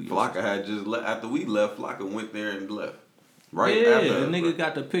famous studio. Flocka had just after we left. Flocka went there and left. Right after the nigga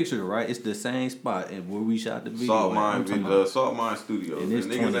got the picture, right? It's the same spot and where we shot the video. Salt Mine Studios. And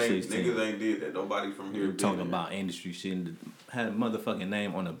niggas ain't did that. Nobody from here. We're talking about industry shit. And had a motherfucking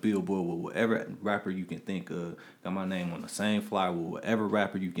name on a billboard with whatever rapper you can think of. Got my name on the same flyer with whatever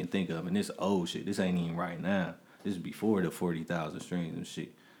rapper you can think of. And this old shit. This ain't even right now. This is before the 40,000 streams and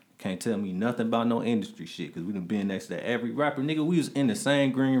shit. Can't tell me nothing about no industry shit because we done been next to every rapper. Nigga, we was in the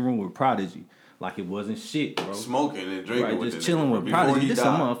same green room with Prodigy. Like it wasn't shit, bro. Smoking and drinking with just chilling with Prodigy. This a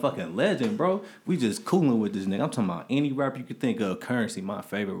motherfucking legend, bro. We just cooling with this nigga. I'm talking about any rapper you could think of. Currency, my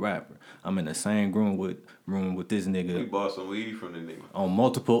favorite rapper. I'm in the same room with this nigga. We bought some weed from the nigga. On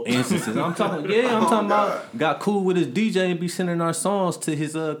multiple instances. I'm talking about got cool with his DJ and be sending our songs to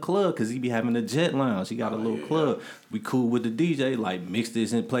his club because he be having a jet lounge. He got a little club. Yeah. We cool with the DJ, like mix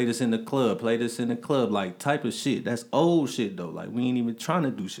this and play this in the club, like type of shit. That's old shit though. Like we ain't even trying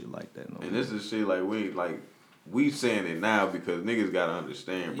to do shit like that no more. And this is shit like we saying it now because niggas gotta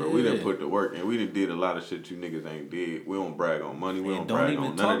understand, bro. Yeah. We done put the work and we done did a lot of shit you niggas ain't did. We don't brag on money. We don't brag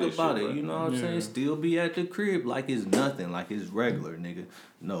on none of this shit. Don't even talk about it. You know what I'm saying? Still be at the crib like it's nothing, like it's regular, nigga.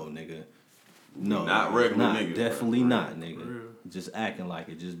 No, nigga. No, not regular niggas. Definitely not, nigga. Just acting like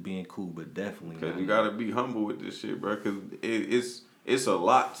it, just being cool, but definitely not. Because you gotta be humble with this shit, bro. Because it's a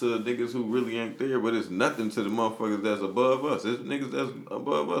lot to niggas who really ain't there, but it's nothing to the motherfuckers that's above us. It's niggas that's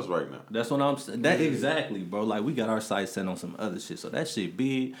above us right now. That's what I'm saying. Exactly, bro. Like we got our sights set on some other shit, so that shit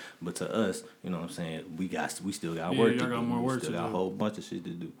big. But to us, you know what I'm saying? We still got work to do. We still got a whole bunch of shit to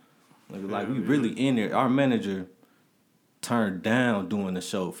do. Like we really in there. Our manager turned down doing the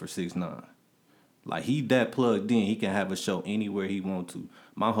show for 6ix9ine. Like he that plugged in, he can have a show anywhere he want to.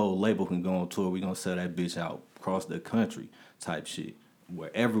 My whole label can go on tour. We gonna sell that bitch out across the country, type shit.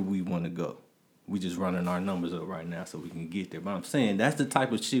 Wherever we want to go, we just running our numbers up right now so we can get there. But I'm saying that's the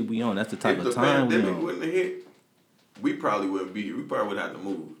type of shit we on. That's the type of time we on. If the pandemic wouldn't have hit, we probably wouldn't be here. We probably would have to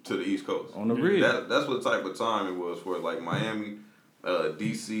move to the East Coast. On the real. That's what type of time it was for like Miami,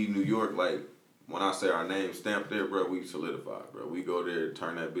 DC, New York. Like when I say our name stamped there, bro, we solidified, bro. We go there,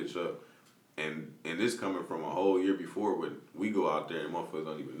 turn that bitch up. And this coming from a whole year before when we go out there and motherfuckers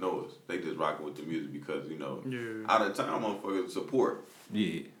don't even know us. They just rocking with the music because, out of town motherfuckers support.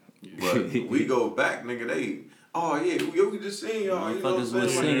 Yeah. But we go back, nigga. We just seen y'all. You know what I'm Motherfuckers was saying?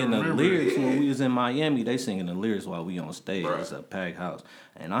 singing the lyrics when Yeah. we was in Miami. They singing the lyrics while we on stage. Right. It's a packed house.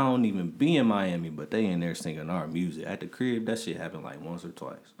 And I don't even be in Miami, but they in there singing our music. At the crib, that shit happened like once or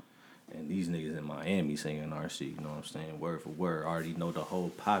twice. And these niggas in Miami singing our shit, you know what I'm saying? Word for word. Already know the whole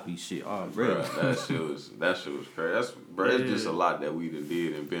poppy shit already. Bruh, that shit was crazy. It's just a lot that we done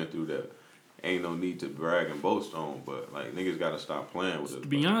did and been through that ain't no need to brag and boast on, but like niggas gotta stop playing with it. To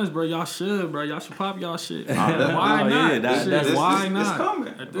be honest, bro, y'all should pop y'all shit. Why not? Why not? It's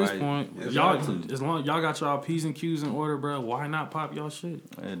coming. At this point, It's y'all right. as long y'all got y'all P's and Q's in order, bro. Why not pop y'all shit?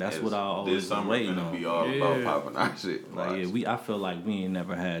 Yeah, that's what I always This summer waiting gonna on. be all about popping our shit. Like I feel like we ain't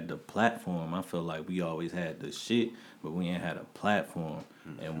never had the platform. I feel like we always had the shit, but we ain't had a platform.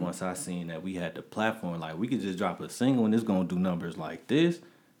 Mm-hmm. And once I seen that we had the platform, like we could just drop a single and it's gonna do numbers like this.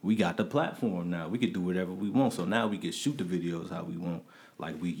 We got the platform now. We could do whatever we want. So now we can shoot the videos how we want,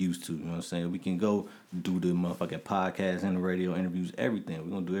 like we used to. You know what I'm saying? We can go do the motherfucking podcast and the radio interviews, everything. We're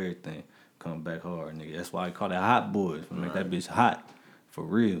gonna do everything. Come back hard, nigga. That's why I call that Hot Boys. We make that bitch hot. For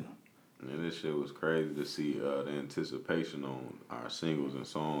real. And this shit was crazy to see the anticipation on our singles and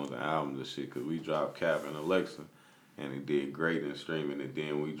songs and albums and shit. Cause we dropped Cap and Alexa, and it did great in streaming. And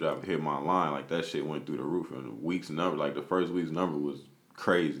then we dropped Hit My Line, like that shit went through the roof. And the week's number, like the first week's number was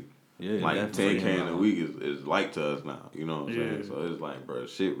crazy. Yeah, like definitely. 10K in a week is like to us now. You know what I'm saying? So it's like, bro,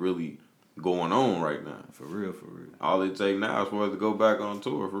 shit really going on right now. For real, for real. All it take now is for us to go back on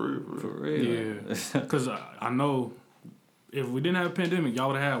tour, for real. For real. Yeah, because I know if we didn't have a pandemic, y'all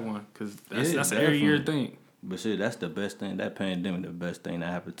would have had one. Because that's an every year thing. But shit, that's the best thing. That pandemic, the best thing that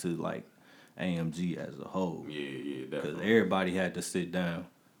happened to like AMG as a whole. Yeah, Because definitely. everybody had to sit down.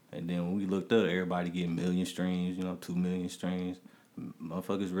 And then when we looked up, everybody getting 1 million streams, 2 million streams.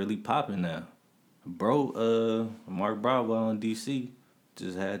 Motherfuckers really popping now. Bro, Mark Bravo on DC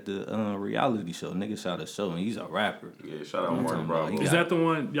just had the reality show. Nigga shot a show and he's a rapper. Yeah, shout out Mark Bravo. Is that the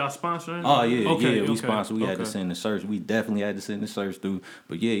one y'all sponsoring? Oh yeah, okay, we sponsored. We had to okay. send the search. We definitely had to send the search through.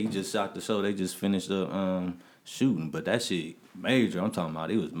 But yeah, he just shot the show. They just finished up shooting. But that shit major. I'm talking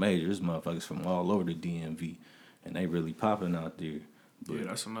about it was major. There's motherfuckers from all over the DMV, and they really popping out there. But Yeah,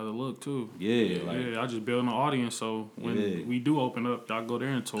 that's another look too. Yeah, I just building an audience so when we do open up, y'all go there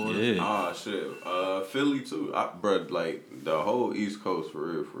and tour. Yeah. Ah, shit. Philly, too. Bruh, like, the whole East Coast, for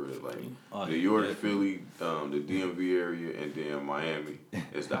real. Like, New York, Philly, the DMV area, and then Miami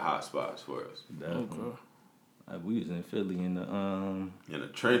is the hot spots for us. Definitely. We was in Philly in the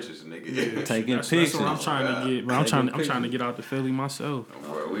trenches, nigga. Taking That's pictures. what I'm trying to get. Bro, I'm trying to get out to Philly myself.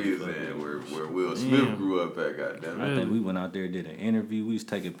 Where we was in, where Will Smith grew up at, goddamn. I think we went out there, did an interview. We was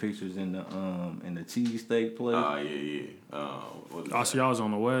taking pictures in the cheesesteak place. Yeah. So y'all was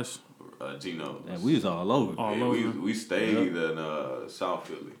on the West. Gino. And we was all over. We stayed in South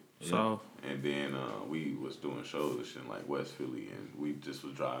Philly. So. And then we was doing shows and shit in like West Philly, and we just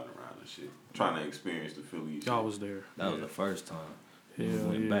was driving around and shit, trying to experience the Philly shit. Y'all was there. That was the first time. We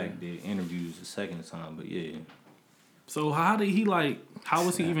went back, did interviews the second time, but yeah. So how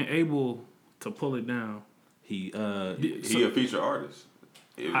was he even able to pull it down? He a feature artist.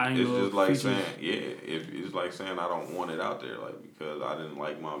 It's just like saying, it's like saying I don't want it out there, like because I didn't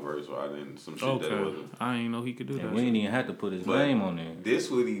like my verse or I didn't some shit that wasn't. I didn't know he could do that. We didn't even have to put his name on there.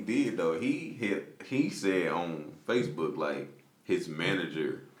 This what he did though. He said on Facebook like his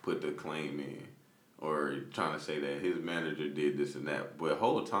manager put the claim in, or trying to say that his manager did this and that, but the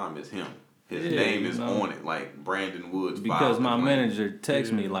whole time it's him. His name is on it, like Brandon Woods. Because my manager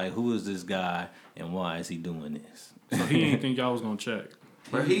texted me like, "Who is this guy and why is he doing this?" So he didn't think y'all was gonna check.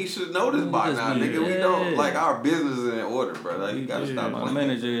 But he should know this by now, nigga. We don't like our business is in order, bro. Like you gotta stop My playing.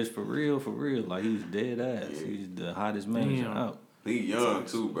 manager is for real. Like he's dead ass. Yeah. He's the hottest manager out. He young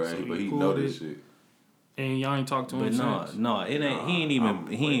too, bro. So but he know this shit. And y'all ain't talked to him since? No, it ain't.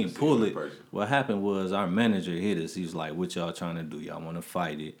 He ain't pull it. What happened was our manager hit us. He's like, "What y'all trying to do? Y'all want to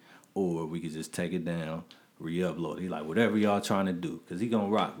fight it, or we could just take it down, re-upload it." He like, "Whatever y'all trying to do," cause he gonna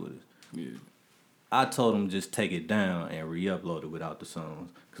rock with us. Yeah. I told him just take it down and re-upload it without the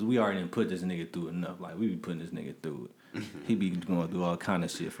songs. Because we already didn't put this nigga through enough. Like, we be putting this nigga through it. He be going through all kind of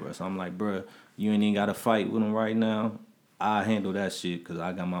shit for us. I'm like, bruh, you ain't even got to fight with him right now. I handle that shit because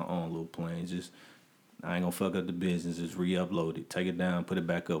I got my own little plan. Just, I ain't going to fuck up the business. Just re-upload it. Take it down, put it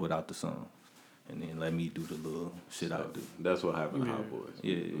back up without the songs. And then let me do the little shit I do. That's what happened to Hot Boys.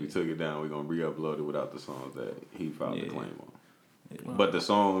 Yeah. We took it down. We're going to re-upload it without the songs that he filed the claim on. Yeah. But the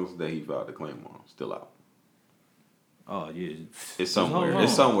songs that he filed the claim on still out. Oh, yeah. It's somewhere.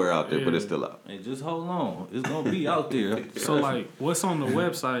 It's somewhere out there, but it's still out. Hey, just hold on. It's going to be out there. So, like, what's on the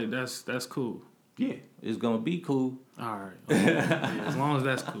website, that's cool. Yeah. It's gonna be cool. All right. Okay. Yeah, as long as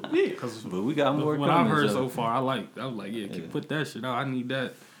that's cool. Yeah. But we got more. What I've heard so far, I was like, yeah, put that shit out. I need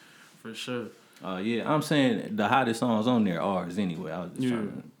that for sure. Yeah, I'm saying the hottest songs on there are ours anyway. I was just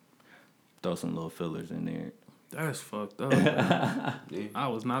trying to throw some little fillers in there. That's fucked up. Yeah. I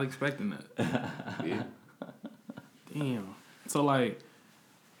was not expecting that. Yeah. Damn. So like,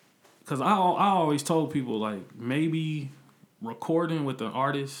 cause I always told people like maybe recording with an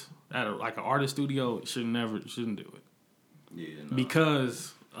artist at an artist studio shouldn't do it. Yeah. No.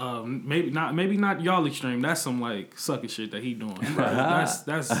 Because maybe not y'all extreme. That's some like sucker shit that he doing. That's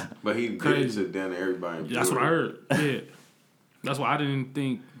But he crazy. did sit down to everybody. That's what I heard. Yeah. That's why I didn't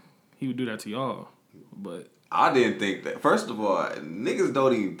think he would do that to y'all. But I didn't think that. First of all, niggas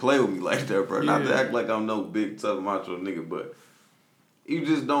don't even play with me like that, bro. Not to act like I'm no big tough macho nigga, but you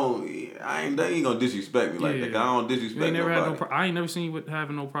just don't. They ain't gonna disrespect me like that. I don't disrespect nobody. I ain't never seen you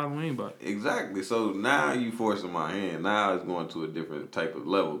having no problem with anybody. Exactly. So now you forcing my hand. Now it's going to a different type of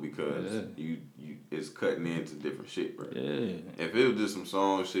level because you it's cutting into different shit, bro. Yeah. If it was just some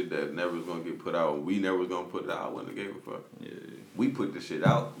song shit that never was gonna get put out, we never was gonna put it out, I wouldn't have gave a fuck. Yeah. We put the shit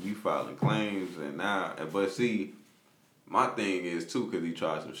out, we filing claims, and now, but see, my thing is too, because he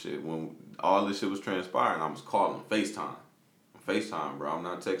tried some shit. When all this shit was transpiring, I was calling FaceTime, bro. I'm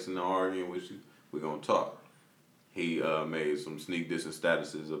not texting or arguing with you. We gonna talk. He made some sneak dissing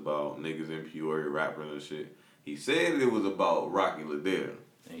statuses about niggas in Peoria rappers and shit. He said it was about Rocky Liddell.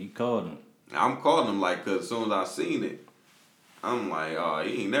 And he called him. I'm calling him like, cause as soon as I seen it, I'm like, oh,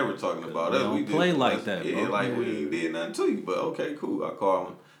 he ain't never talking about us. We play like that, yeah, bro. like we ain't did nothing to you, but okay, cool. I call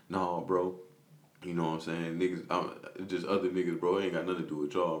him, no, bro. You know what I'm saying? Niggas, just other niggas, bro. It ain't got nothing to do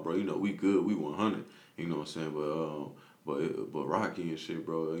with y'all, bro. You know, we good, we 100. You know what I'm saying? But Rocky and shit,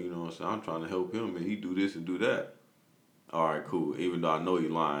 bro. You know what I'm saying? I'm trying to help him, and he do this and do that. All right, cool. Even though I know he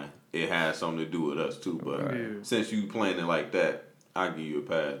lying, it has something to do with us too. But since you playing it like that, I give you a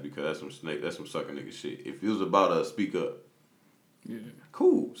pass because that's some sucker nigga shit. If it was about us, speak up. Yeah.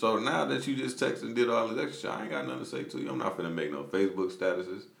 Cool. So now that you just texted and did all this extra shit, I ain't got nothing to say to you. I'm not finna make no Facebook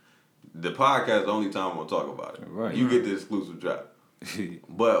statuses. The podcast is the only time I'm gonna talk about it. Right. You get the exclusive drop.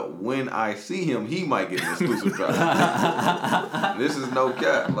 But when I see him, he might get an exclusive drop. This is no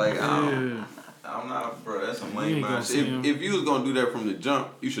cap. Like I'm not, bro. That's some lame man shit. If you was gonna do that from the jump,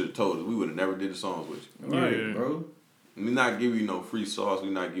 you should have told us. We would have never did the songs with you. Right, bro. We not give you no free sauce. We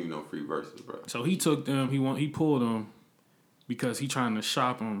not give you no free verses, bro. So he took them. He pulled them because he trying to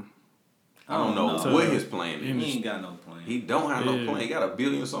shop them. I don't know what his plan is. He ain't got no plan. He don't have no plan. He got a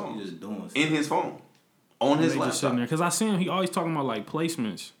billion songs. He just doing stuff. In his phone. On his laptop. Just sitting there. Because I seen him, he always talking about like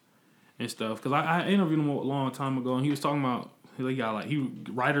placements and stuff. Because I interviewed him a long time ago and he was talking about, he got like,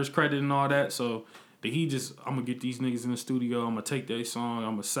 writer's credit and all that. So I'm going to get these niggas in the studio. I'm going to take their song.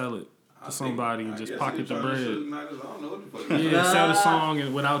 I'm going to sell it to somebody and just pocket the bread. Sell the song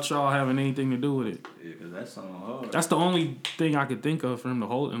and without y'all having anything to do with it. Yeah, because that song hard. That's the only thing I could think of for him to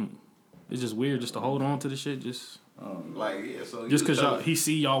hold. And it's just weird just to hold on to the shit. Just so just because he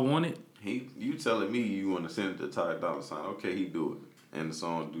see y'all want it. You telling me you want to send it to Ty Dolla $ign. Okay, he do it. And the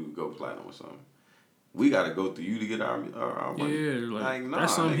song do go platinum or something. We got to go through you to get our money. Yeah, like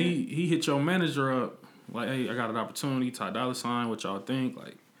that's something he hit your manager up. Like, hey, I got an opportunity, Ty Dolla $ign, what y'all think?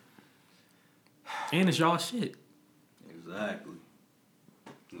 Like, and it's y'all shit. Exactly.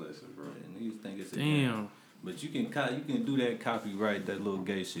 Listen, bro. Niggas think it's a damn. Game. But you can do that copyright, that little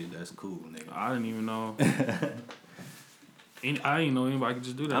gay shit. That's cool, nigga. I didn't even know. I didn't know anybody could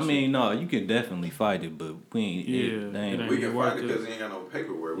just do that. I mean, no, you can definitely fight it, but we ain't. We can fight it because he ain't got no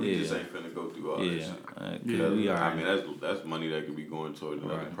paperwork. We just ain't finna go through all that shit. We are. I mean, that's money that could be going towards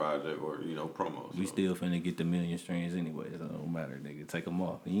another project or promos. We still finna get the million streams anyway. So it don't matter, nigga. Take them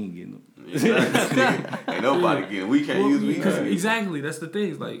off. You ain't getting them. Exactly. Ain't nobody getting them. We can't use them. Exactly. That's the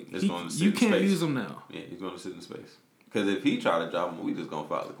thing. Like you can't use them now. Yeah, he's gonna sit in space. Because if he try to drop him, we just gonna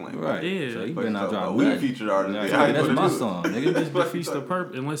file the claim. Right. Yeah. So he better not drop we featured artists. That's my song, nigga. It just defeats the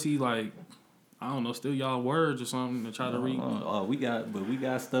purpose unless he like, I don't know, steal y'all words or something to try to read. We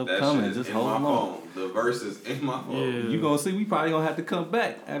got stuff coming. Just hold on. The verse is in my phone. Yeah. You gonna see? We probably gonna have to come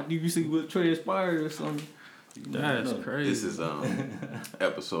back after you see what transpired or something. That's crazy. This is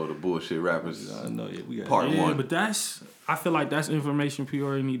episode of Bullshit Rappers. I know. Yeah, we got part 1. But I feel like that's information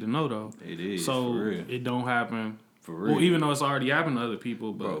Peoria need to know though. It is. So for real. it don't happen. For real. Well, even though it's already happened to other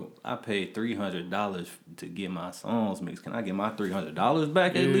people, but bro, I paid $300 to get my songs mixed. Can I get my $300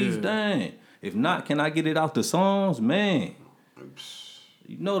 back at least? Dang. If not, can I get it out the songs, man?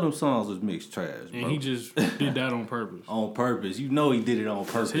 You know them songs was mixed trash, bro. And he just did that on purpose. On purpose. You know he did it on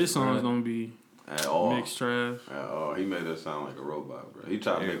purpose. His songs don't be. At all. Mixed trash. At all. He made us sound like a robot, bro. He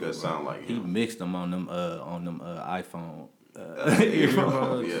tried to make us sound like He him. mixed them on them iPhone.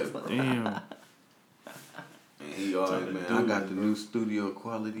 Earphones. Yeah, bro. Damn. And he always, man, I got the new studio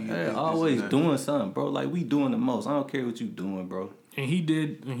quality. Hey, always doing something, bro. Like we doing the most. I don't care what you doing, bro. And he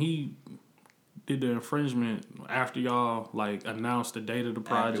did the infringement after y'all like announced the date of the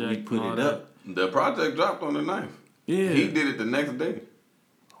project. After we put and all it that. up. The project dropped on the 9th. Yeah. He did it the next day.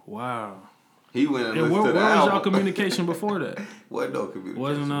 Wow. He went and And listened where to the was album. y'all communication before that? What no communication?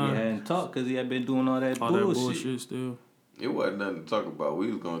 Wasn't We hadn't talked because he had been doing all that bullshit. Still. It wasn't nothing to talk about. We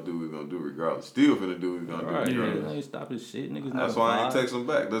was gonna do regardless. Still finna do what we gonna Right, do yeah, regardless. ain't stopping shit. Niggas That's know why I ain't vibe. text him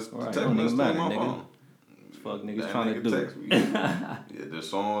back. That's Right, text don't him even on matter, my nigga. phone. Fuck niggas That trying to nigga do. text me. Yeah, the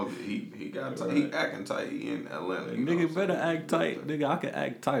song he got tight. He acting tight. He in Atlanta. You know Nigga what better I'm saying? act tight. Nigga, I can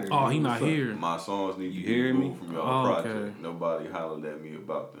act tighter. Oh, nigga. he not What's up? here. My songs need You to be hear me? removed from y'all Oh, project. okay. Nobody hollered at me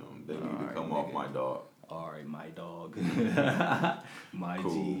about them. They need to Alright, come off nigga. my dog. All right, my dog. my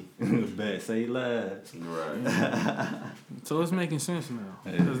Cool. G. Bet say less. Right. So it's making sense now.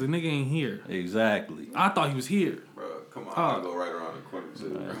 Because the nigga ain't here. Exactly. I thought he was here. Bro, come on. Oh. I'll go right around the corner to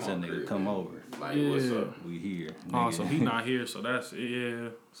That nigga come over. Like, Yeah. what's up? We here. Oh, nigga. so he not here. So that's, yeah.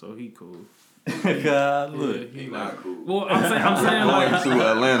 So he cool. God, look. Yeah, He not cool. Well, I'm saying like, Going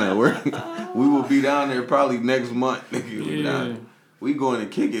to Atlanta. We will be down there probably next month. Nigga. We Yeah. down. We going to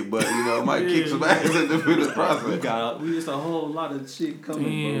kick it, but you know, might kick some ass at the finish We process. got just a whole lot of shit coming,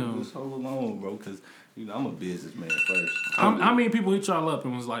 Damn. bro. Just hold on, bro, because you know I'm a businessman first. how many people hit y'all up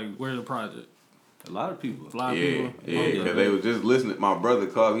and was like, where's the project? A lot of people. A lot of Yeah, people. yeah, because they was just listening. My brother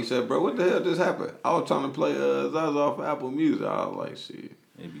called me. He said, "Bro, what the hell just happened?" I was trying to play Zaza off of Apple Music. I was like, "Shit,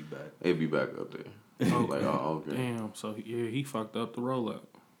 It'd be back. it'd be back up there." I was like, "Oh, okay." Damn. So he fucked up the rollout.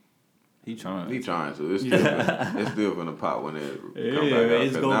 He trying. He trying to. It's still finna pop when it come Yeah, back up.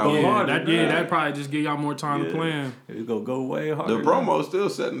 it's 'cause gonna now go we- harder. That probably just give y'all more time to plan. It's gonna go way harder. The promo's still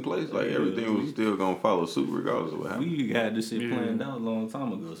set in place. Like Yeah, everything was still gonna follow suit regardless of what happened. We had this shit Yeah. planned out a long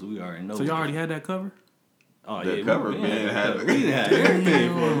time ago, so we already know. So y'all already had that cover? Oh The yeah, cover we been had cover. the- We done had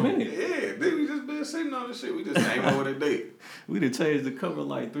everything for a minute. Yeah, then we just been sitting on the shit. We just ain't know what it did. We done changed the cover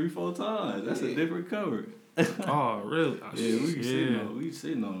like 3-4 times. That's a Yeah. different cover. Oh, really? Yeah, we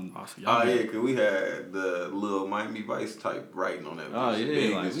sitting on. Oh, so y'all Oh got- yeah, cause we had the little Miami Vice type writing on that. Oh, bitch. yeah,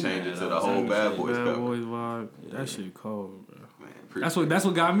 Then like, just we changed had it to all the whole type of Bad shit. Boys Bad cover. Boys vibe. That shit cold, bro. Man, That's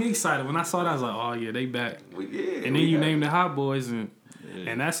what got me excited when I saw that. I was like, oh yeah, they back. Yeah, And then you named it Hot Boys, and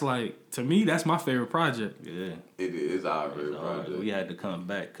that's like, to me, that's my favorite project. Yeah, It is our favorite so, project. we had to come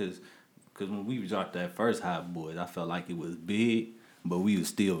back because when we dropped that first Hot Boys, I felt like it was big, but we was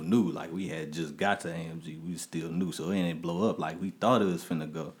still new. Like we had just got to AMG, we was still new, so it didn't blow up like we thought it was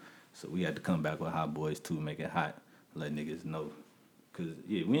finna go. So we had to come back with Hot Boys 2, make it hot, let niggas know. Cause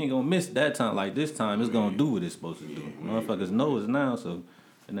yeah, we ain't gonna miss that time. Like this time, it's gonna do what it's supposed to do. Motherfuckers know it's now, so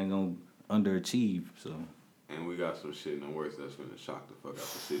it ain't gonna underachieve. So And we got some shit in the works that's gonna shock the fuck out the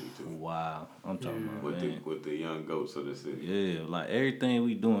city too. wow, I'm talking about With the young goats of the city. yeah, like everything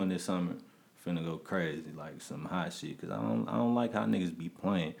we doing this summer finna go crazy, like some hot shit. Cause I don't like how niggas be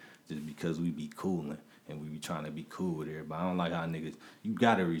playing just because we be cooling and we be trying to be cool with everybody. I don't like how niggas, you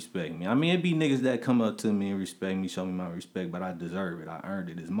gotta respect me. I mean, it be niggas that come up to me and respect me, show me my respect, but I deserve it. I earned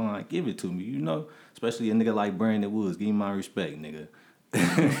it. It's mine. Give it to me, you know? Especially a nigga like Brandon Woods. Give me my respect, nigga.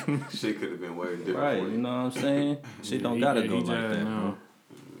 Shit could have been way different. Right, for you know what I'm saying? Shit don't gotta go like that, bro.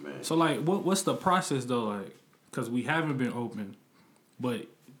 Man. So like, what's the process though? Like, cause we haven't been open, but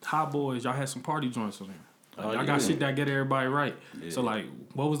Hot Boys, y'all had some party joints on there. Like, Oh, y'all got yeah. shit that get everybody right. Yeah. So like,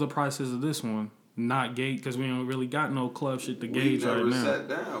 what was the process of this one? Not gauge, because we don't really got no club shit to We gauge right never now. sat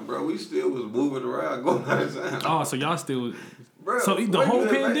down, bro. We still was moving around, going out of town. Oh, so y'all still. Bro, So the wait whole a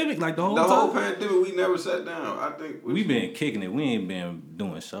minute, pandemic, like the whole the time. whole pandemic, we never sat down. I think We been kicking it. We ain't been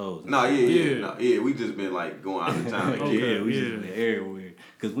doing shows. No, Yeah. yeah. We just been like going out of town. Okay. yeah, we yeah. just been everywhere.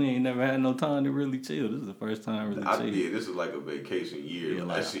 Cause we ain't never had no time to really chill. This is the first time really chill. Yeah, this is like a vacation year. Yeah,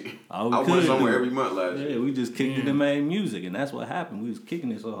 last like, year. all we I could went somewhere do- every month last Yeah, year. we just kicked it and made music, and that's what happened. We was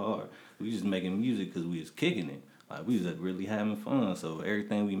kicking it so hard. We just making music because we was kicking it. Like we was like, really having fun. So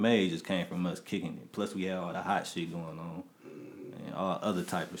everything we made just came from us kicking it. Plus we had all the hot shit going on and all other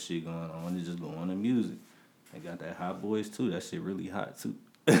type of shit going on. It just go on the music. They got that Hot Boys too. That shit really hot too.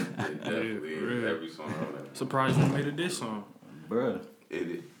 It definitely for is. real. Every song on that. Surprised you made a diss song. Bruh. It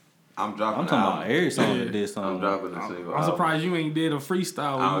is. I'm dropping. I'm talking an about album. every song Yeah. that this song. I'm dropping a single. I'm surprised you ain't did a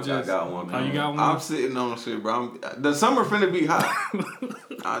freestyle. Where you just, I got one. Oh, Man. you got one? I'm sitting on shit, bro. The summer finna be hot.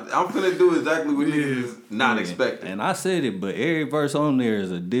 I'm finna do exactly what niggas is not expecting. And I said it, but every verse on there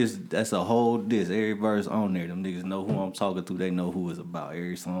is a diss. That's a whole diss. Every verse on there, them niggas know who I'm talking to. They know who it's about.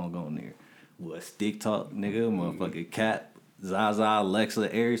 Every song on there. Stick Talk, nigga, motherfucking Cap, Zaza,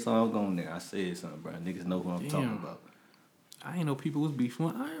 Alexa, every song on there. I said something, bro. Niggas know who I'm talking about. I ain't know people was beefing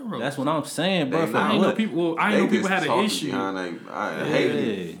with Iron Rose. That's what I'm saying, bro. I ain't know people. I ain't know people had an issue. I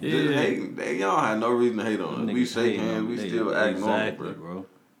hate it. They y'all had no reason to hate on us. We shake hands. We still act normal, bro.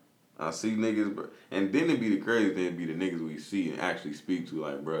 I see niggas, bro. And then it be the crazy thing, be the niggas we see and actually speak to,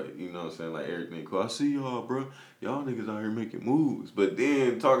 like, bro, you know what I'm saying? Like, everything cool. I see y'all, bro. Y'all niggas out here making moves. But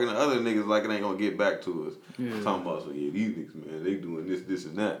then talking to other niggas like it ain't gonna get back to us. Yeah. Talking about, so yeah, these niggas, man, they doing this,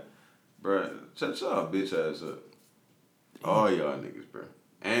 and that. Bro, shut y'all bitch ass up. All y'all niggas, bro.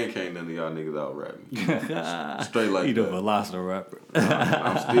 And can't none of y'all niggas out rap me. Straight like he the Velociraptor.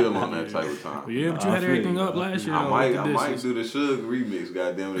 I'm still on that type of time. Yeah, but you had everything up last year. I might do the Suge remix,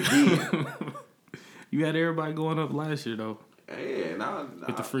 goddamn it, again. You had everybody going up last year, though. Yeah,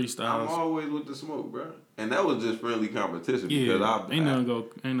 with the freestyles. I'm always with the smoke, bro. And that was just friendly competition because ain't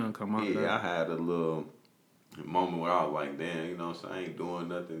nothing come out. Yeah, I had a little moment where I was like, damn, you know what I'm saying? I ain't doing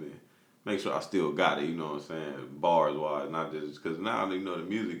nothing. And make sure I still got it, you know what I'm saying? Bars wise, not just because now you know the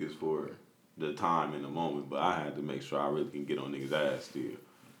music is for the time and the moment, but I had to make sure I really can get on niggas' ass still.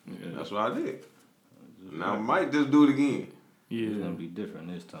 Yeah. That's what I did. Now I might just do it again. Yeah, it's gonna be different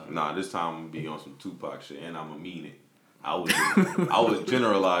this time. Nah, this time I'm gonna be on some Tupac shit, and I'm gonna mean it. I was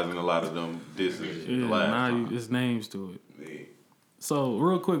generalizing a lot of them disses the last time. There's names to it. Yeah. So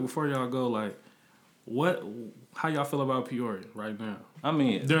real quick before y'all go, like, how y'all feel about Peoria right now? I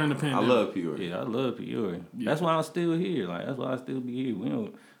mean, during the pandemic. I love Peoria. Yeah, I love Peoria. Yeah. That's why I'm still here. Like, that's why I still be here.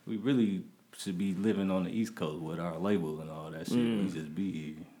 We really should be living on the East Coast with our label and all that shit. We just be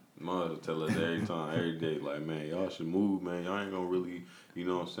here. Mothers tell us every time, every day, like, man, y'all should move, man. Y'all ain't gonna really, you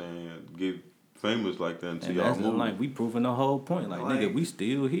know what I'm saying, get famous like that until y'all move. Like, we proving the whole point. Like, nigga, we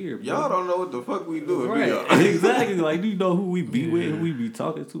still here, bro. Y'all don't know what the fuck we doing, right? Exactly. Like, you know who we be with, who we be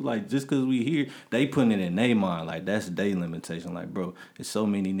talking to. Like, just because we here, they putting it in their mind. Like, that's their limitation. Like, bro, there's so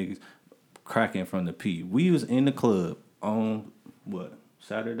many niggas cracking from the P. We was in the club on,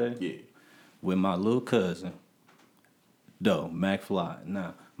 Saturday? Yeah. With my little cousin, McFly.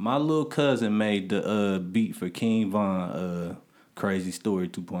 Now, my little cousin made the beat for King Von, Crazy Story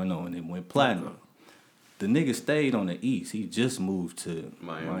 2.0, and it went platinum. The nigga stayed on the East. He just moved to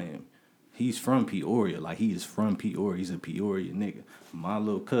Miami. He's from Peoria. Like, he is from Peoria. He's a Peoria nigga. My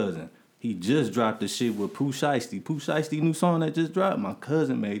little cousin, he just dropped the shit with Pooh Shiesty. Pooh Shiesty new song that just dropped. My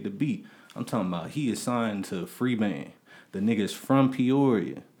cousin made the beat. I'm talking about he is signed to Free Band. The nigga's from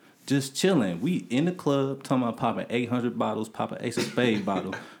Peoria. Just chilling. We in the club, talking about popping 800 bottles, popping Ace of Spade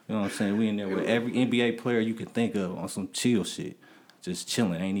bottle. You know what I'm saying? We in there with every NBA player you can think of on some chill shit. Just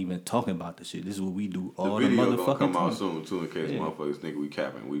chilling. Ain't even talking about the shit. This is what we do all the motherfucking time. The video gonna come out soon, too, in case motherfuckers think we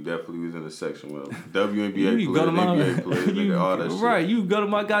capping. We definitely was in the section with WNBA players, NBA players, nigga, all that shit. Right, you go to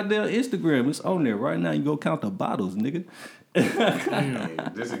my goddamn Instagram. It's on there right now. You go count the bottles, nigga.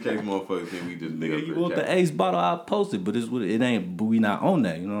 Just in case motherfuckers think we just nigga. You want the Ace bottle? I'll post it, but it ain't. But we not on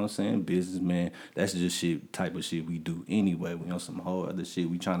that. You know what I'm saying? Businessman. That's just shit. Type of shit we do anyway. We on some whole other shit.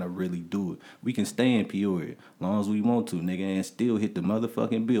 We trying to really do it. We can stay in Peoria long as we want to, nigga, and still hit the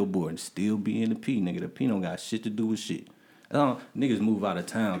motherfucking billboard and still be in the P, nigga. The P don't got shit to do with shit. Niggas move out of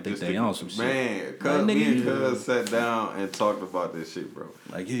town, think they on some shit. Man, me and Cuz sat down and talked about this shit, bro.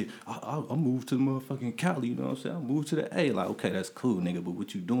 Like, yeah, I moved to motherfucking Cali, you know what I'm saying? I moved to the A. Like, okay, that's cool, nigga, but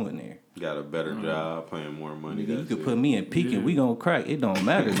what you doing there? Got a better job, paying more money. Nigga, you could put me in Peak and we gonna crack. It don't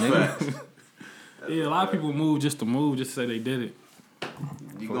matter, nigga. Yeah, a lot of people move just to move, just to say they did it.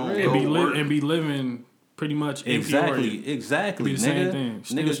 You gonna be living pretty much exactly, be the same thing.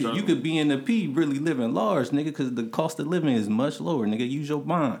 Nigga, you could be in the P really living large, nigga, because the cost of living is much lower, nigga. Use your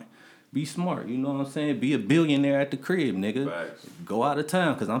mind. Be smart, you know what I'm saying? Be a billionaire at the crib, nigga. Facts. Go out of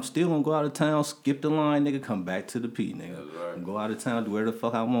town, because I'm still going to go out of town, skip the line, nigga, come back to the P, nigga. That's right. Go out of town, do whatever the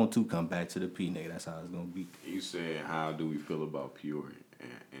fuck I want to, come back to the P, nigga. That's how it's going to be. You said, how do we feel about Peoria?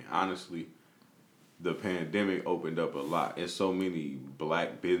 And honestly, the pandemic opened up a lot. There's so many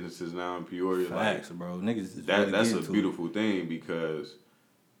black businesses now in Peoria. Facts, bro. Niggas that's a beautiful thing, because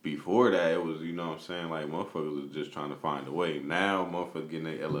before that, it was, you know what I'm saying, like, motherfuckers was just trying to find a way. Now, motherfuckers getting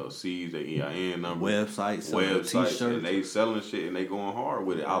their LLCs, their EIN numbers. Websites, and they selling shit and they going hard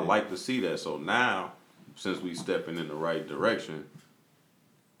with it. I like to see that. So now, since we stepping in the right direction,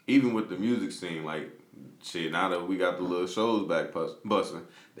 even with the music scene, like, shit, now that we got the little shows back busting,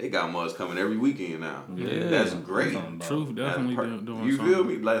 they got mugs coming every weekend now. Yeah. That's great. Truth, definitely doing you something. feel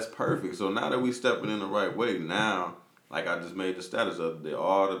me? That's perfect. So now that we stepping in the right way, now, like I just made the status of the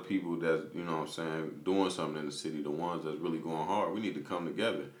all the people that's, you know what I'm saying, doing something in the city, the ones that's really going hard, we need to come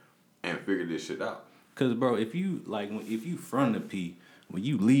together and figure this shit out. Cause bro, if you from the P, when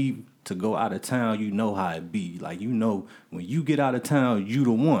you leave to go out of town, you know how it be. Like, you know, when you get out of town, you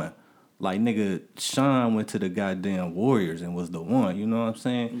the one. Like, nigga, Sean went to the goddamn Warriors and was the one. You know what I'm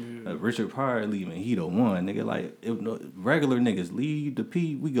saying? Yeah. Richard Pryor leaving, he the one. Nigga, like, if regular niggas leave the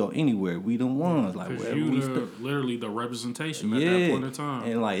P, we go anywhere. We the ones. Like, Because wherever you we literally the representation at that point in time.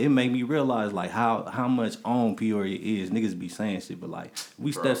 And, like, it made me realize, like, how much on Peoria is. Niggas be saying shit, but, like,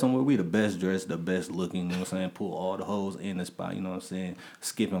 we step somewhere, we the best dressed, the best looking, you know what I'm saying? Pull all the hoes in the spot, you know what I'm saying?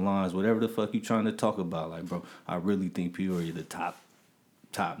 Skipping lines, whatever the fuck you trying to talk about. Like, bro, I really think Peoria the top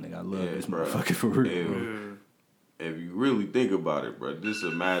nigga. I love this motherfucker for real. If you really think about it, bro, just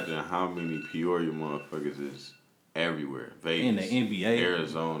imagine how many Peoria motherfuckers is everywhere. Vegas, in the NBA,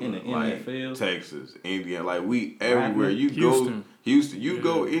 Arizona, in the like NFL, Texas, Indiana, like we everywhere. You Houston. go, Houston, you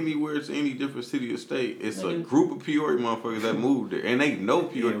go anywhere to any different city or state. It's a group of Peoria motherfuckers that moved there, and they know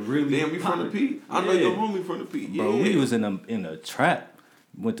Peoria. really Damn, you from the P? I know your homie from the P. Bro, we was in a trap.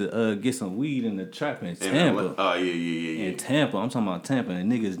 Went to get some weed in the trap in Tampa. Oh, yeah. In Tampa. I'm talking about Tampa, and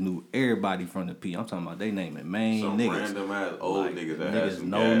niggas knew everybody from the P. I'm talking about they naming main Some niggas. random ass old niggas that had some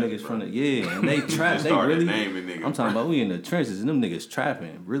know gas, niggas bro. from the and they trap. Just They started really. naming niggas, I'm talking bro. about we in the trenches, and them niggas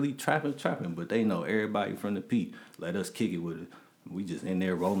trapping, really trapping, but they know everybody from the P. Let us kick it with it. We just in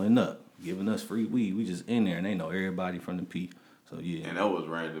there rolling up, giving us free weed. We just in there, and they know everybody from the P. So yeah. And that was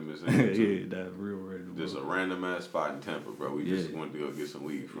random as hell, too. Yeah, that's real random. Just a random ass spot in Tampa, bro. We just went to go get some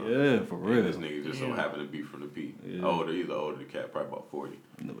weed from. Yeah, for real. And this nigga just so happened to be from the P. Yeah. Older, he's the older cat, probably about 40.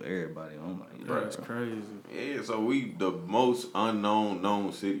 You know everybody. I'm like, Bro, That's crazy. Yeah, so we the most unknown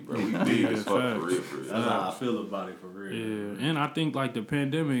known city, bro. We big as fuck for real, for real. That's how I feel about it for real. Yeah, and I think like the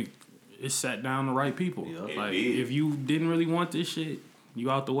pandemic, it sat down the right people. Yep. Like It did. if you didn't really want this shit, you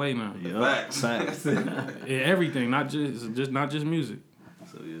out the way now. Facts. Everything, not just music.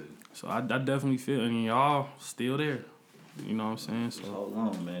 So yeah. So I definitely feel, and y'all still there. You know what I'm saying? So Hold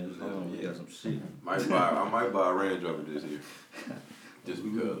on, man. Just hold on. We got some shit. I might buy a Range Rover this year. Just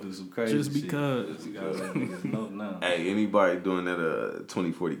Do because. some crazy just shit. because. You gotta let niggas know now. Hey, anybody doing that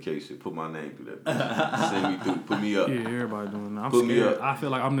 2040K shit, put my name through that. Send me through. Put me up. Yeah, everybody doing that. I'm Put me scared. up. I feel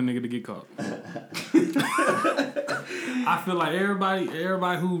like I'm the nigga to get caught. I feel like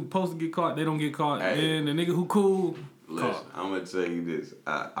everybody who supposed to get caught, they don't get caught. Hey. And the nigga who cool, Listen, caught. I'm gonna tell you this.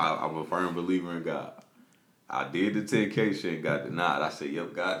 I'm a firm believer in God. I did the 10K shit and got denied. I said,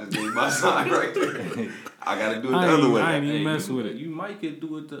 yep, God just gave my sign right there. I gotta do it the other way. I ain't even Hey, mess you, with it. You might get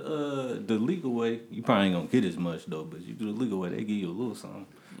do it the legal way. You probably ain't gonna get as much though, but you do the legal way, they give you a little something.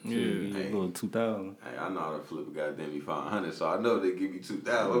 Yeah. Give you a Hey. little 2,000. Hey, I know how to flip a goddamn 500, so I know they give me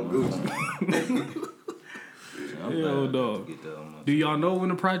 2,000. I'm Gucci. I'm Hell glad no. to get that on my Do y'all know when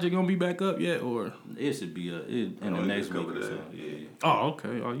the project gonna be back up yet, or? It should be in the Only next a couple week or days. something. Yeah. Oh,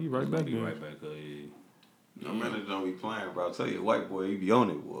 okay. Oh, you right back Be in. right back up, yeah. No manager don't be playing, bro. I tell you, white boy, he be on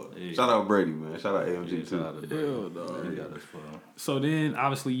it, boy. Yeah. Shout out Brady, man. Shout out AMG, Yeah, too. shout out to Hell Brady. no. He got us fun. So then,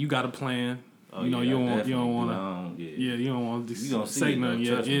 obviously, you got a plan. Oh, you know, yeah, you I don't definitely want do. to. Yeah. Yeah, you don't want to You gonna see say it, nothing though.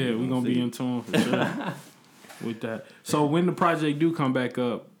 yet. Trust me, Yeah, you we gonna gonna see be it. in tune for sure with that. So when the project do come back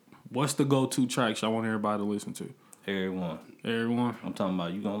up, what's the go-to tracks I want everybody to listen to? Everyone. Everyone. I'm talking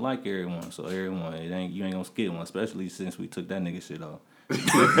about you gonna like everyone, so everyone. You ain't gonna skip one, especially since we took that nigga shit off.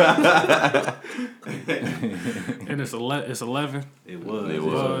 And it's 11. It was. It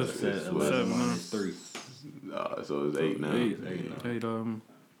was. Seven, It was. 11 minus 3. So it's 8 now. Eight, Hey,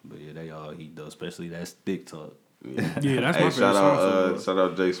 But yeah, they all heat though, especially that stick talk. yeah, that's Hey, my favorite song. shout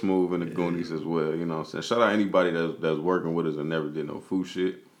out Jay Smooth and the Goonies as well. You know what I'm saying? Shout out anybody that's working with us and never did no food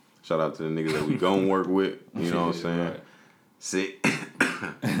shit. Shout out to the niggas that we gon' work with. You know what I'm saying? Right. Sick.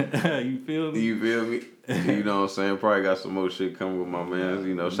 You feel me? You feel me? You know what I'm saying? Probably got some more shit coming with my man.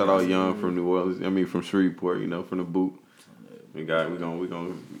 You know, shout out Young from New Orleans. I mean from Shreveport. You know, from the boot. We got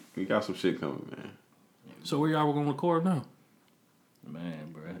some shit coming, man. So where y'all gonna record now?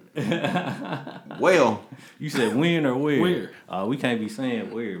 Man, bro. Well, You said when or where? Where? We can't be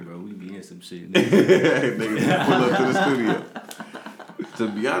saying where, bro. We be in some shit. niggas pull up to the studio. To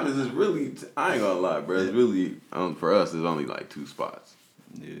be honest, it's really, I ain't gonna lie, bro. It's really, for us, it's only like 2 spots.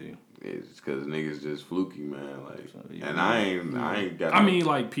 Yeah. It's because niggas just fluky, man. Like, yeah. and I ain't got. I mean,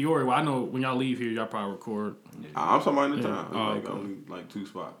 like Peoria. Well, I know when y'all leave here, y'all probably record. I'm talking about in the Yeah. town. It's Oh, like okay. only like 2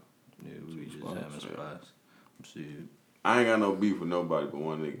 spots. Yeah, we be just having spots. Shit. I ain't got no beef with nobody but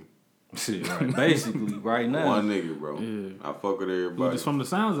one nigga. Shit, right. Basically, right now. One nigga, bro. Yeah. I fuck with Dude, everybody. just from the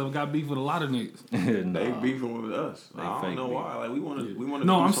sounds of it, got beef with a lot of niggas. They beefing with us. They I don't fake know beef. why. Like we want to.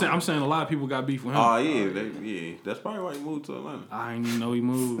 No, I'm saying a lot of people got beef with him. Oh yeah, that's probably why he moved to Atlanta. I didn't even know he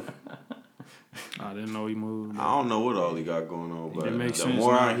moved. I didn't know he moved. I don't know what all he got going on, but It makes the sense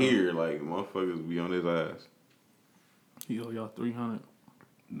more now, I though. hear, like motherfuckers be on his ass. He owe y'all 300.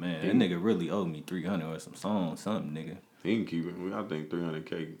 Man, that nigga really owed me 300 or some song, something, nigga. He can keep it. I think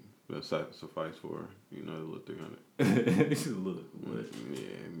 300K will suffice for, you know, a little 300. Look, what?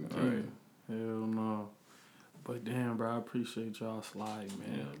 Yeah. All right. Hell no. But damn, bro, I appreciate y'all sliding,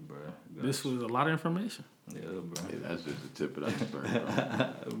 man. Yeah, bro. This was a lot of information. Yeah, bro. Yeah, that's just the tip of the iceberg,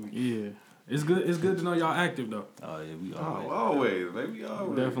 bro. Yeah. It's good to know y'all active, though. Oh, yeah, we Always, baby,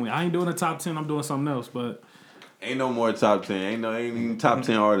 always. Definitely. I ain't doing a top 10. I'm doing something else, but... Ain't no more top 10. Ain't even top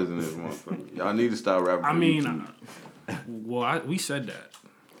 10 artists in this motherfucker. Y'all need to start rapping. I mean, we said that.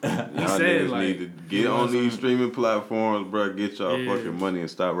 Y'all said, niggas like, need to get on these streaming platforms, bro. Get y'all fucking money and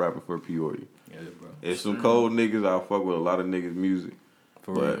stop rapping for Peoria. Yeah, bro. It's some cold niggas. I fuck with a lot of niggas' music.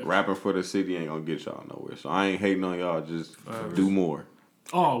 But real. rapping for the city ain't gonna get y'all nowhere. So I ain't hating on y'all. Just do more.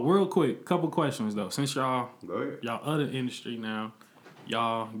 Oh, real quick, couple questions though. Since y'all Go ahead. other industry now,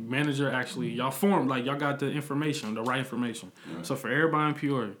 y'all manager actually y'all formed like y'all got the information, the right information. Right. So for everybody in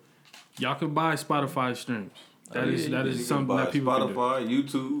Peoria, y'all can buy Spotify streams. That is something that people Spotify, can do.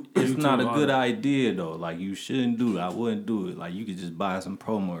 YouTube. It's not a good that. idea though. Like you shouldn't do it. I wouldn't do it. Like you could just buy some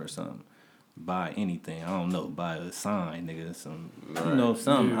promo or something. Buy anything. I don't know. Buy a sign, nigga. Some, you know,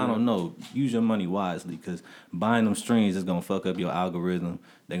 something. Yeah. I don't know. Use your money wisely, because buying them streams is gonna fuck up your algorithm.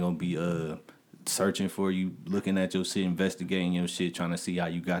 They're gonna be searching for you, looking at your shit, investigating your shit, trying to see how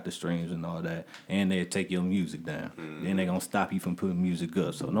you got the streams and all that. And they'll take your music down. Then they gonna stop you from putting music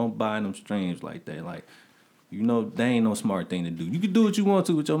up. So don't buy them streams like that. Like, you know, they ain't no smart thing to do. You can do what you want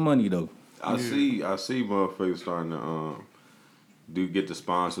to with your money though. I see motherfuckers starting to get the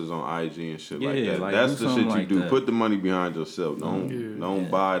sponsors on IG and shit like that. Like, that's the shit you do. That. Put the money behind yourself.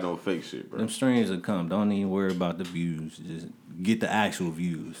 Don't buy no fake shit, bro. Them streams will come. Don't even worry about the views. Just get the actual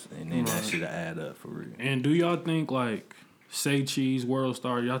views, and then that shit'll add up for real. And do y'all think like Say Cheese, World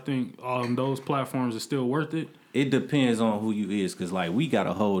Star, y'all think those platforms are still worth it? It depends on who you is, because like we got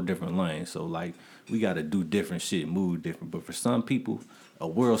a whole different lane. So like we got to do different shit, move different. But for some people, a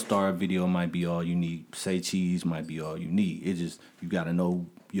World Star video might be all you need. Say Cheese might be all you need. It just, you got to know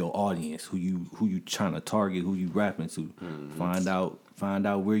your audience, who you trying to target, who you rapping to. Mm-hmm. Find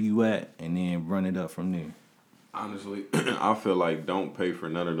out where you at, and then run it up from there. Honestly, I feel like don't pay for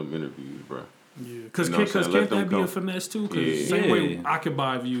none of them interviews, bro. Yeah, because can't that be a finesse too? Because same way I could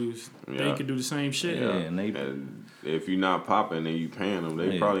buy views, they could do the same shit. Yeah, and if you're not popping and you paying them,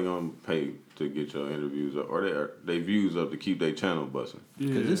 they probably gonna pay to get your interviews up, or they views up to keep their channel busting.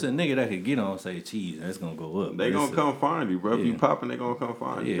 Because it's a nigga that could get on Say Cheese, that's gonna go up. They gonna come find you, bro. If you popping, they gonna come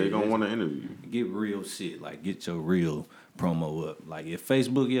find you. They gonna want to interview you. Get real shit, like get your real promo up. Like if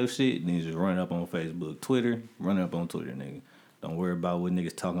Facebook your shit, then just run it up on Facebook. Twitter, run it up on Twitter, nigga. Don't worry about what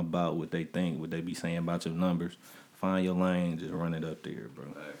niggas talking about, what they think, what they be saying about your numbers. Find your lane, just run it up there, bro.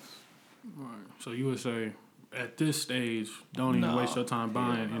 Right. So you would say, at this stage, don't even waste your time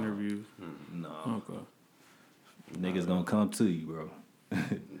buying interviews. No. Okay. Niggas gonna come to you, bro.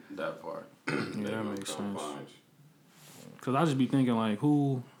 That part. Yeah, that makes sense. Cause I just be thinking like,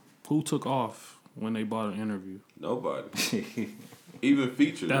 who took off when they bought an interview? Nobody. Even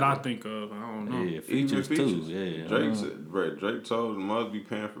features. That I think of. I don't know. Yeah, features too. Yeah. Drake said, bro, Drake told them must be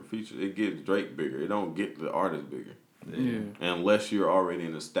paying for features. It gets Drake bigger. It don't get the artist bigger. Yeah. Unless you're already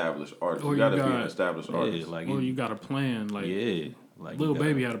an established artist. You gotta be an established artist. Like or you got a plan. Like like Lil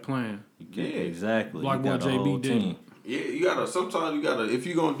Baby had a plan. Exactly. Like what JB did. Yeah, you gotta. Sometimes you gotta. If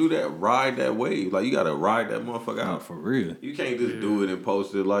you gonna do that, ride that wave. Like you gotta ride that motherfucker out for real. You can't just do it and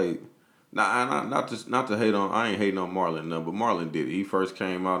post it like. Not to hate on. I ain't hating on Marlon none, but Marlon did it. He first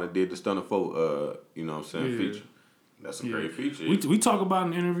came out and did the Stunner Folk. You know what I'm saying, feature. That's a great feature. We talk about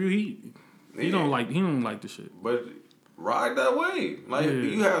in the interview. He don't like the shit. But ride that wave. Like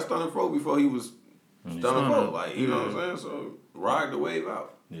you had Stunner Folk before he was Stunner Folk. Like you know what I'm saying. So ride the wave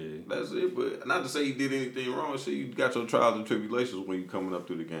out. Yeah, that's it. But not to say he did anything wrong. See, you got your trials and tribulations when you coming up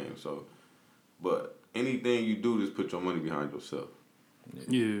through the game. So, but anything you do, just put your money behind yourself.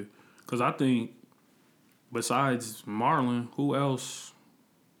 Yeah. Because I think, besides Marlon, who else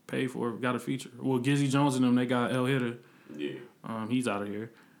paid for it, got a feature? Well, Gizzy Jones and them, they got El Hitter. Yeah. He's out of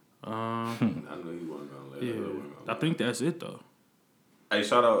here. I know he wasn't going to let it. I think that's it, though. Hey,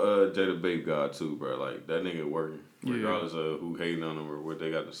 shout out Jada Babe God, too, bro. Like, that nigga working. Regardless of who hating on him or what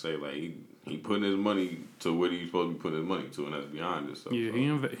they got to say. Like, he putting his money to what he's supposed to be putting his money to, and that's behind it. So, yeah,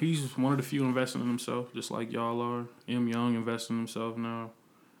 he's one of the few investing in himself, just like y'all are. M. Young investing in himself now.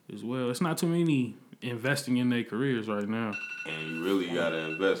 As well, it's not too many investing in their careers right now. And you really gotta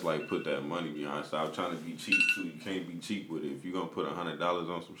invest, like put that money behind. Stop trying to be cheap too. You can't be cheap with it. If you're gonna put $100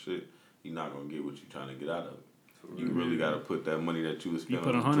 on some shit, you're not gonna get what you're trying to get out of it. You really gotta put that money that you was You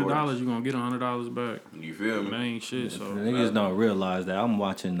spending. put $100, you're gonna get $100 back. You feel me? That ain't shit. So the niggas don't realize that. I'm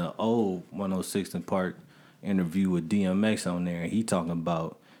watching the old 106 and Park interview with DMX on there, and he talking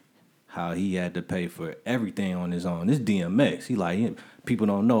about how he had to pay for everything on his own. This DMX, he like, people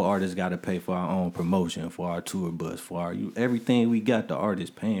don't know artists got to pay for our own promotion, for our tour bus, for our everything we got. The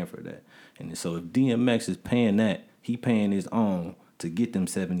artist paying for that, and so if DMX is paying that, he paying his own to get them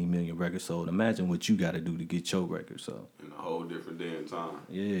 70 million records sold. Imagine what you got to do to get your record sold. In a whole different day and time.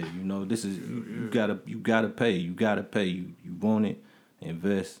 Yeah, you know, this is you gotta pay. You gotta pay. You want it,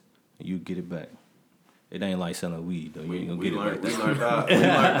 invest, and you get it back. It ain't like selling weed though. You ain't gonna get it back. We learned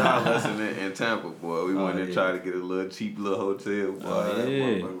our lesson in Tampa, boy. We went and tried to get a little cheap little hotel, boy. That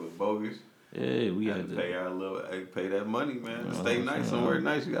motherfucker was bogus. Yeah, we had to pay that money, man. To stay nice somewhere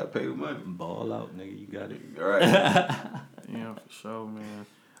nice, you gotta pay the money. Ball out, nigga. You got it. All right. Yeah, for sure, man.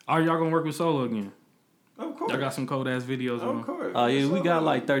 Are y'all gonna work with Solo again? Of course. Y'all got some cold ass videos. Of course. Oh yeah, we got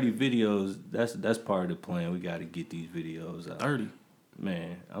like 30 videos. That's part of the plan. We got to get these videos out. 30.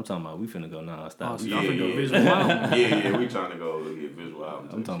 Man, I'm talking about we finna go nonstop. Oh, so y'all finna go visual album. Yeah, we trying to go get visual album.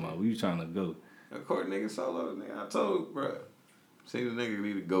 I'm talking about we trying to go. Of course, nigga, Solo, nigga. I told, bro. See the nigga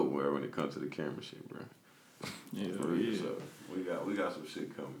need to go where when it comes to the camera shit, bro. Yeah, For real, so we got some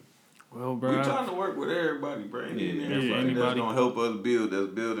shit coming. Well, bro, we trying to work with everybody, bro. Everybody anybody that's gonna help us build, that's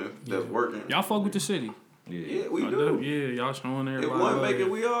building, that's working. Y'all fuck with the city. Yeah, we do. Yeah, y'all showing everybody. If one make it,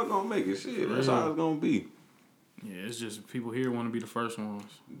 we all gonna make it. Shit, that's how it's gonna be. Yeah, it's just people here want to be the first ones.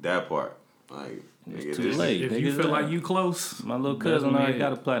 That part. Like, it's too late. If you feel like you close, my little cousin already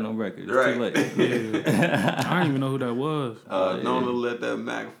got a platinum record. It's right. too late. Yeah. I didn't even know who that was. Known to let that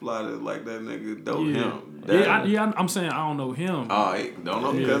Mac fly like that nigga dope him. I'm saying I don't know him. Don't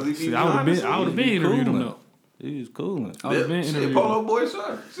know because he keep I would have been interviewed him though. He was cool. I would have been interviewed. Polo Boy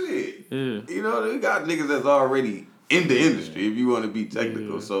Shark. Shit. Yeah. You know, they got niggas that's already in the industry if you want to be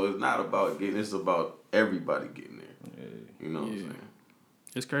technical. So it's not about getting, it's about everybody getting there. You know what I'm saying?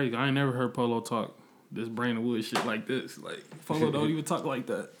 It's crazy. I ain't never heard Polo talk this Brandon Wood shit like this. Like, Polo don't even talk like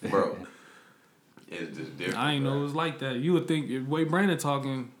that. Bro. It's just different. I ain't know it was like that. You would think if way Brandon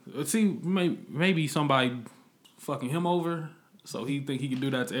talking, see, maybe somebody fucking him over, so he think he can do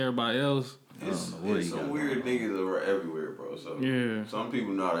that to everybody else. It's some weird niggas are everywhere, bro. So yeah, some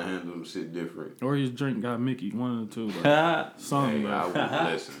people know how to handle shit different. Or his drink got Mickey, one of the two. Something. I wouldn't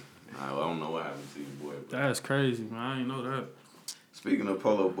listen. I don't know what happened to you, boy. That's crazy, man. I ain't know that. Speaking of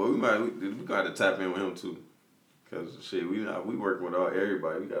Polo Boy, we got to tap in with him too, cause shit, we working with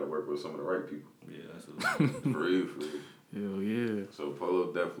everybody. We got to work with some of the right people. Yeah, that's for real. Hell yeah. So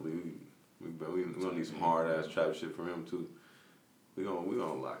Polo definitely, we gonna need some hard ass trap shit from him too. We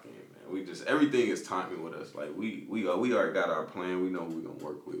gonna lock in, man. We just everything is timing with us. Like we already got our plan. We know who we gonna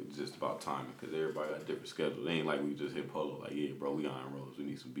work with. It's just about timing because everybody got different schedules. It ain't like we just hit Polo like, yeah, bro, we Iron Rose. We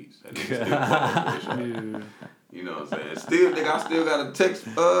need some beats. That nigga still Polo. You know what I'm saying? Still, nigga, I still got to text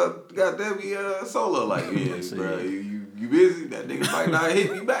goddamn Solo like, yeah, bro, you busy? That nigga might not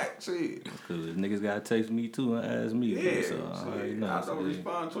hit me back. Shit. Cause niggas gotta text me too and ask me. Yeah, so I don't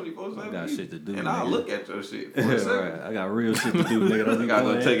respond 24/7. I got shit to do. And nigga. I'll look at your shit. Right. I got real shit to do, nigga. I gotta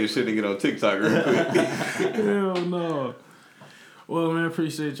go take his shit and get on TikTok real quick. Hell no. Well, man,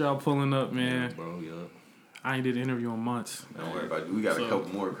 appreciate y'all pulling up, man. Yeah, bro, yeah. I ain't did an interview in months. Don't worry about it. We got a couple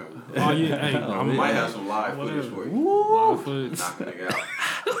more coming. Oh yeah, hey, I might have some live footage for you. Live footage. Knock a nigga out.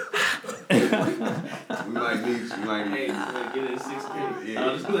 We might need you. Hey, get it 6K.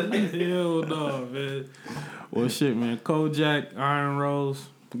 Yeah. Hell no, man. Well, shit, man. Kojak, Iron Rose.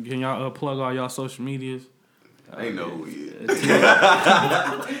 Can y'all plug all y'all social medias? I ain't know who he is.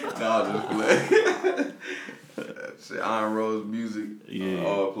 Nah, just play. Iron Rose Music,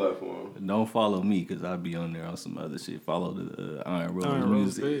 all platforms. Don't follow me because I'll be on there on some other shit. Follow the Iron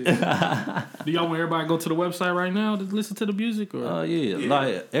Rose Music. Do y'all want everybody to go to the website right now to listen to the music? Or? Yeah,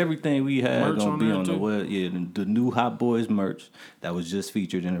 like everything we have gonna be on the too? web. Yeah, the new Hot Boys merch that was just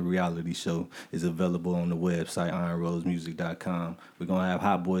featured in a reality show is available on the website ironrosemusic.com. We're gonna have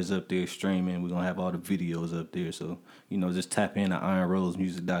Hot Boys up there streaming. We're gonna have all the videos up there. So just tap in at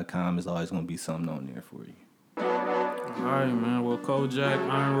ironrosemusic.com. There's always gonna be something on there for you. All right, man. Well, Kojak,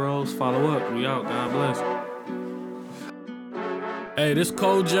 Iron Rose, follow up. We out. God bless. Hey, this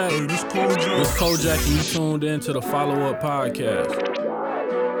Kojak. This Kojak, and you tuned in to the Follow Up Podcast.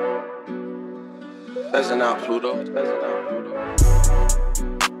 Passing out, Pluto.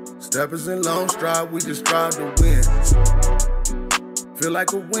 Steppers in long stride, we just strive to win. Feel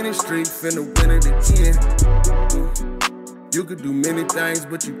like a winning streak, finna win it again. You could do many things,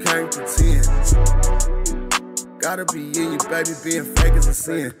 but you can't pretend. Gotta be in you, baby, being fake is a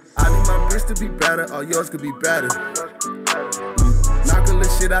sin. I need my bitch to be better, or yours could be better. Knock a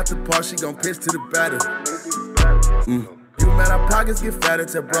little shit out the park, she gon' pitch to the batter. You mad our pockets get fatter,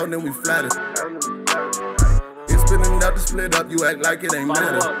 tell bro, then we flatter. It's been enough to split up, you act like it ain't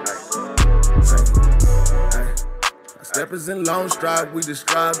matter. Our steppers in long stride, we just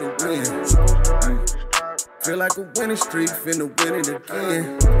strive to win. Feel like a winning streak, finna win it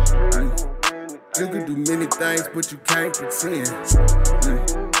again. You can do many things, but you can't pretend.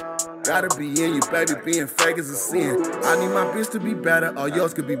 Gotta be in you, baby, being fake is a sin. I need my bitch to be better, or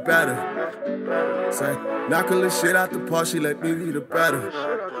yours could be better. Say, knock a little shit out the park, she let me be the better.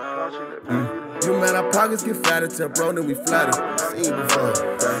 You man, our pockets get fatter, tell bro, then we flatter. Seen before.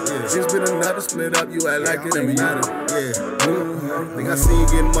 It's been enough to split up, you act like it ain't matter. Think I seen you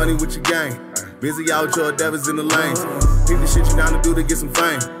getting money with your gang. Busy out your devils in the lanes. Pick the shit you down to do to get some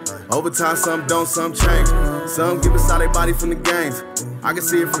fame. Overtime, some don't, some change. Some give us all their body from the games. I can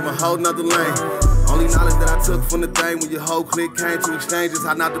see it from a whole nother lane. Only knowledge that I took from the thing when your whole clique came to exchange is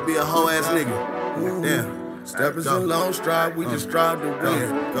how not to be a hoe ass nigga. Damn. Steppers in long stride, we just strive to win.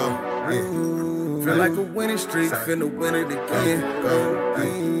 Go. Feel like a winning streak, finna win it again. Go.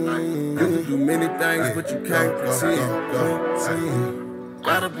 You can do many things, but you can't pretend.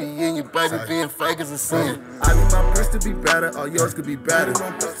 Gotta be in you, baby, being fake is a sin. I need my bitch to be better, or yours could be better.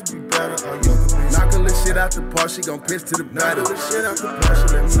 Knock a little shit out the park, she gon' pitch to the batter.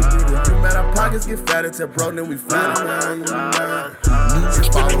 You mad our pockets get fatter, tell bro, then we flatter. It's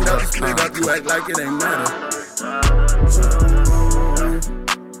been enough to split up, you act like it ain't matter.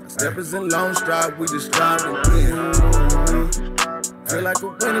 Steppers in long stride, we just strive to win. Feel like a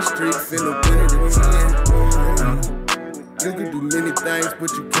winning streak, finna win it again. You can do many things,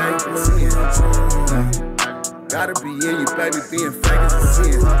 but you can't pretend. Gotta be in you, baby, being fake is a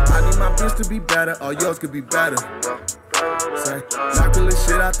sin. I need my bitch to be better, or yours could be better. Say, knock a little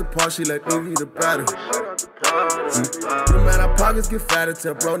shit out the park, she let me be the better. You man, our pockets get fatter,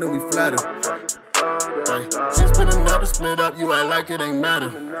 tell bro, then we flatter. It's been enough to split up, you act like it ain't matter.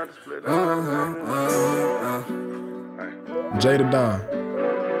 Jay the Don.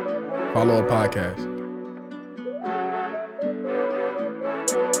 Follow a podcast.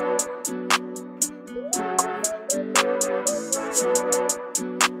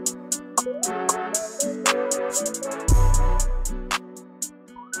 We'll be right back.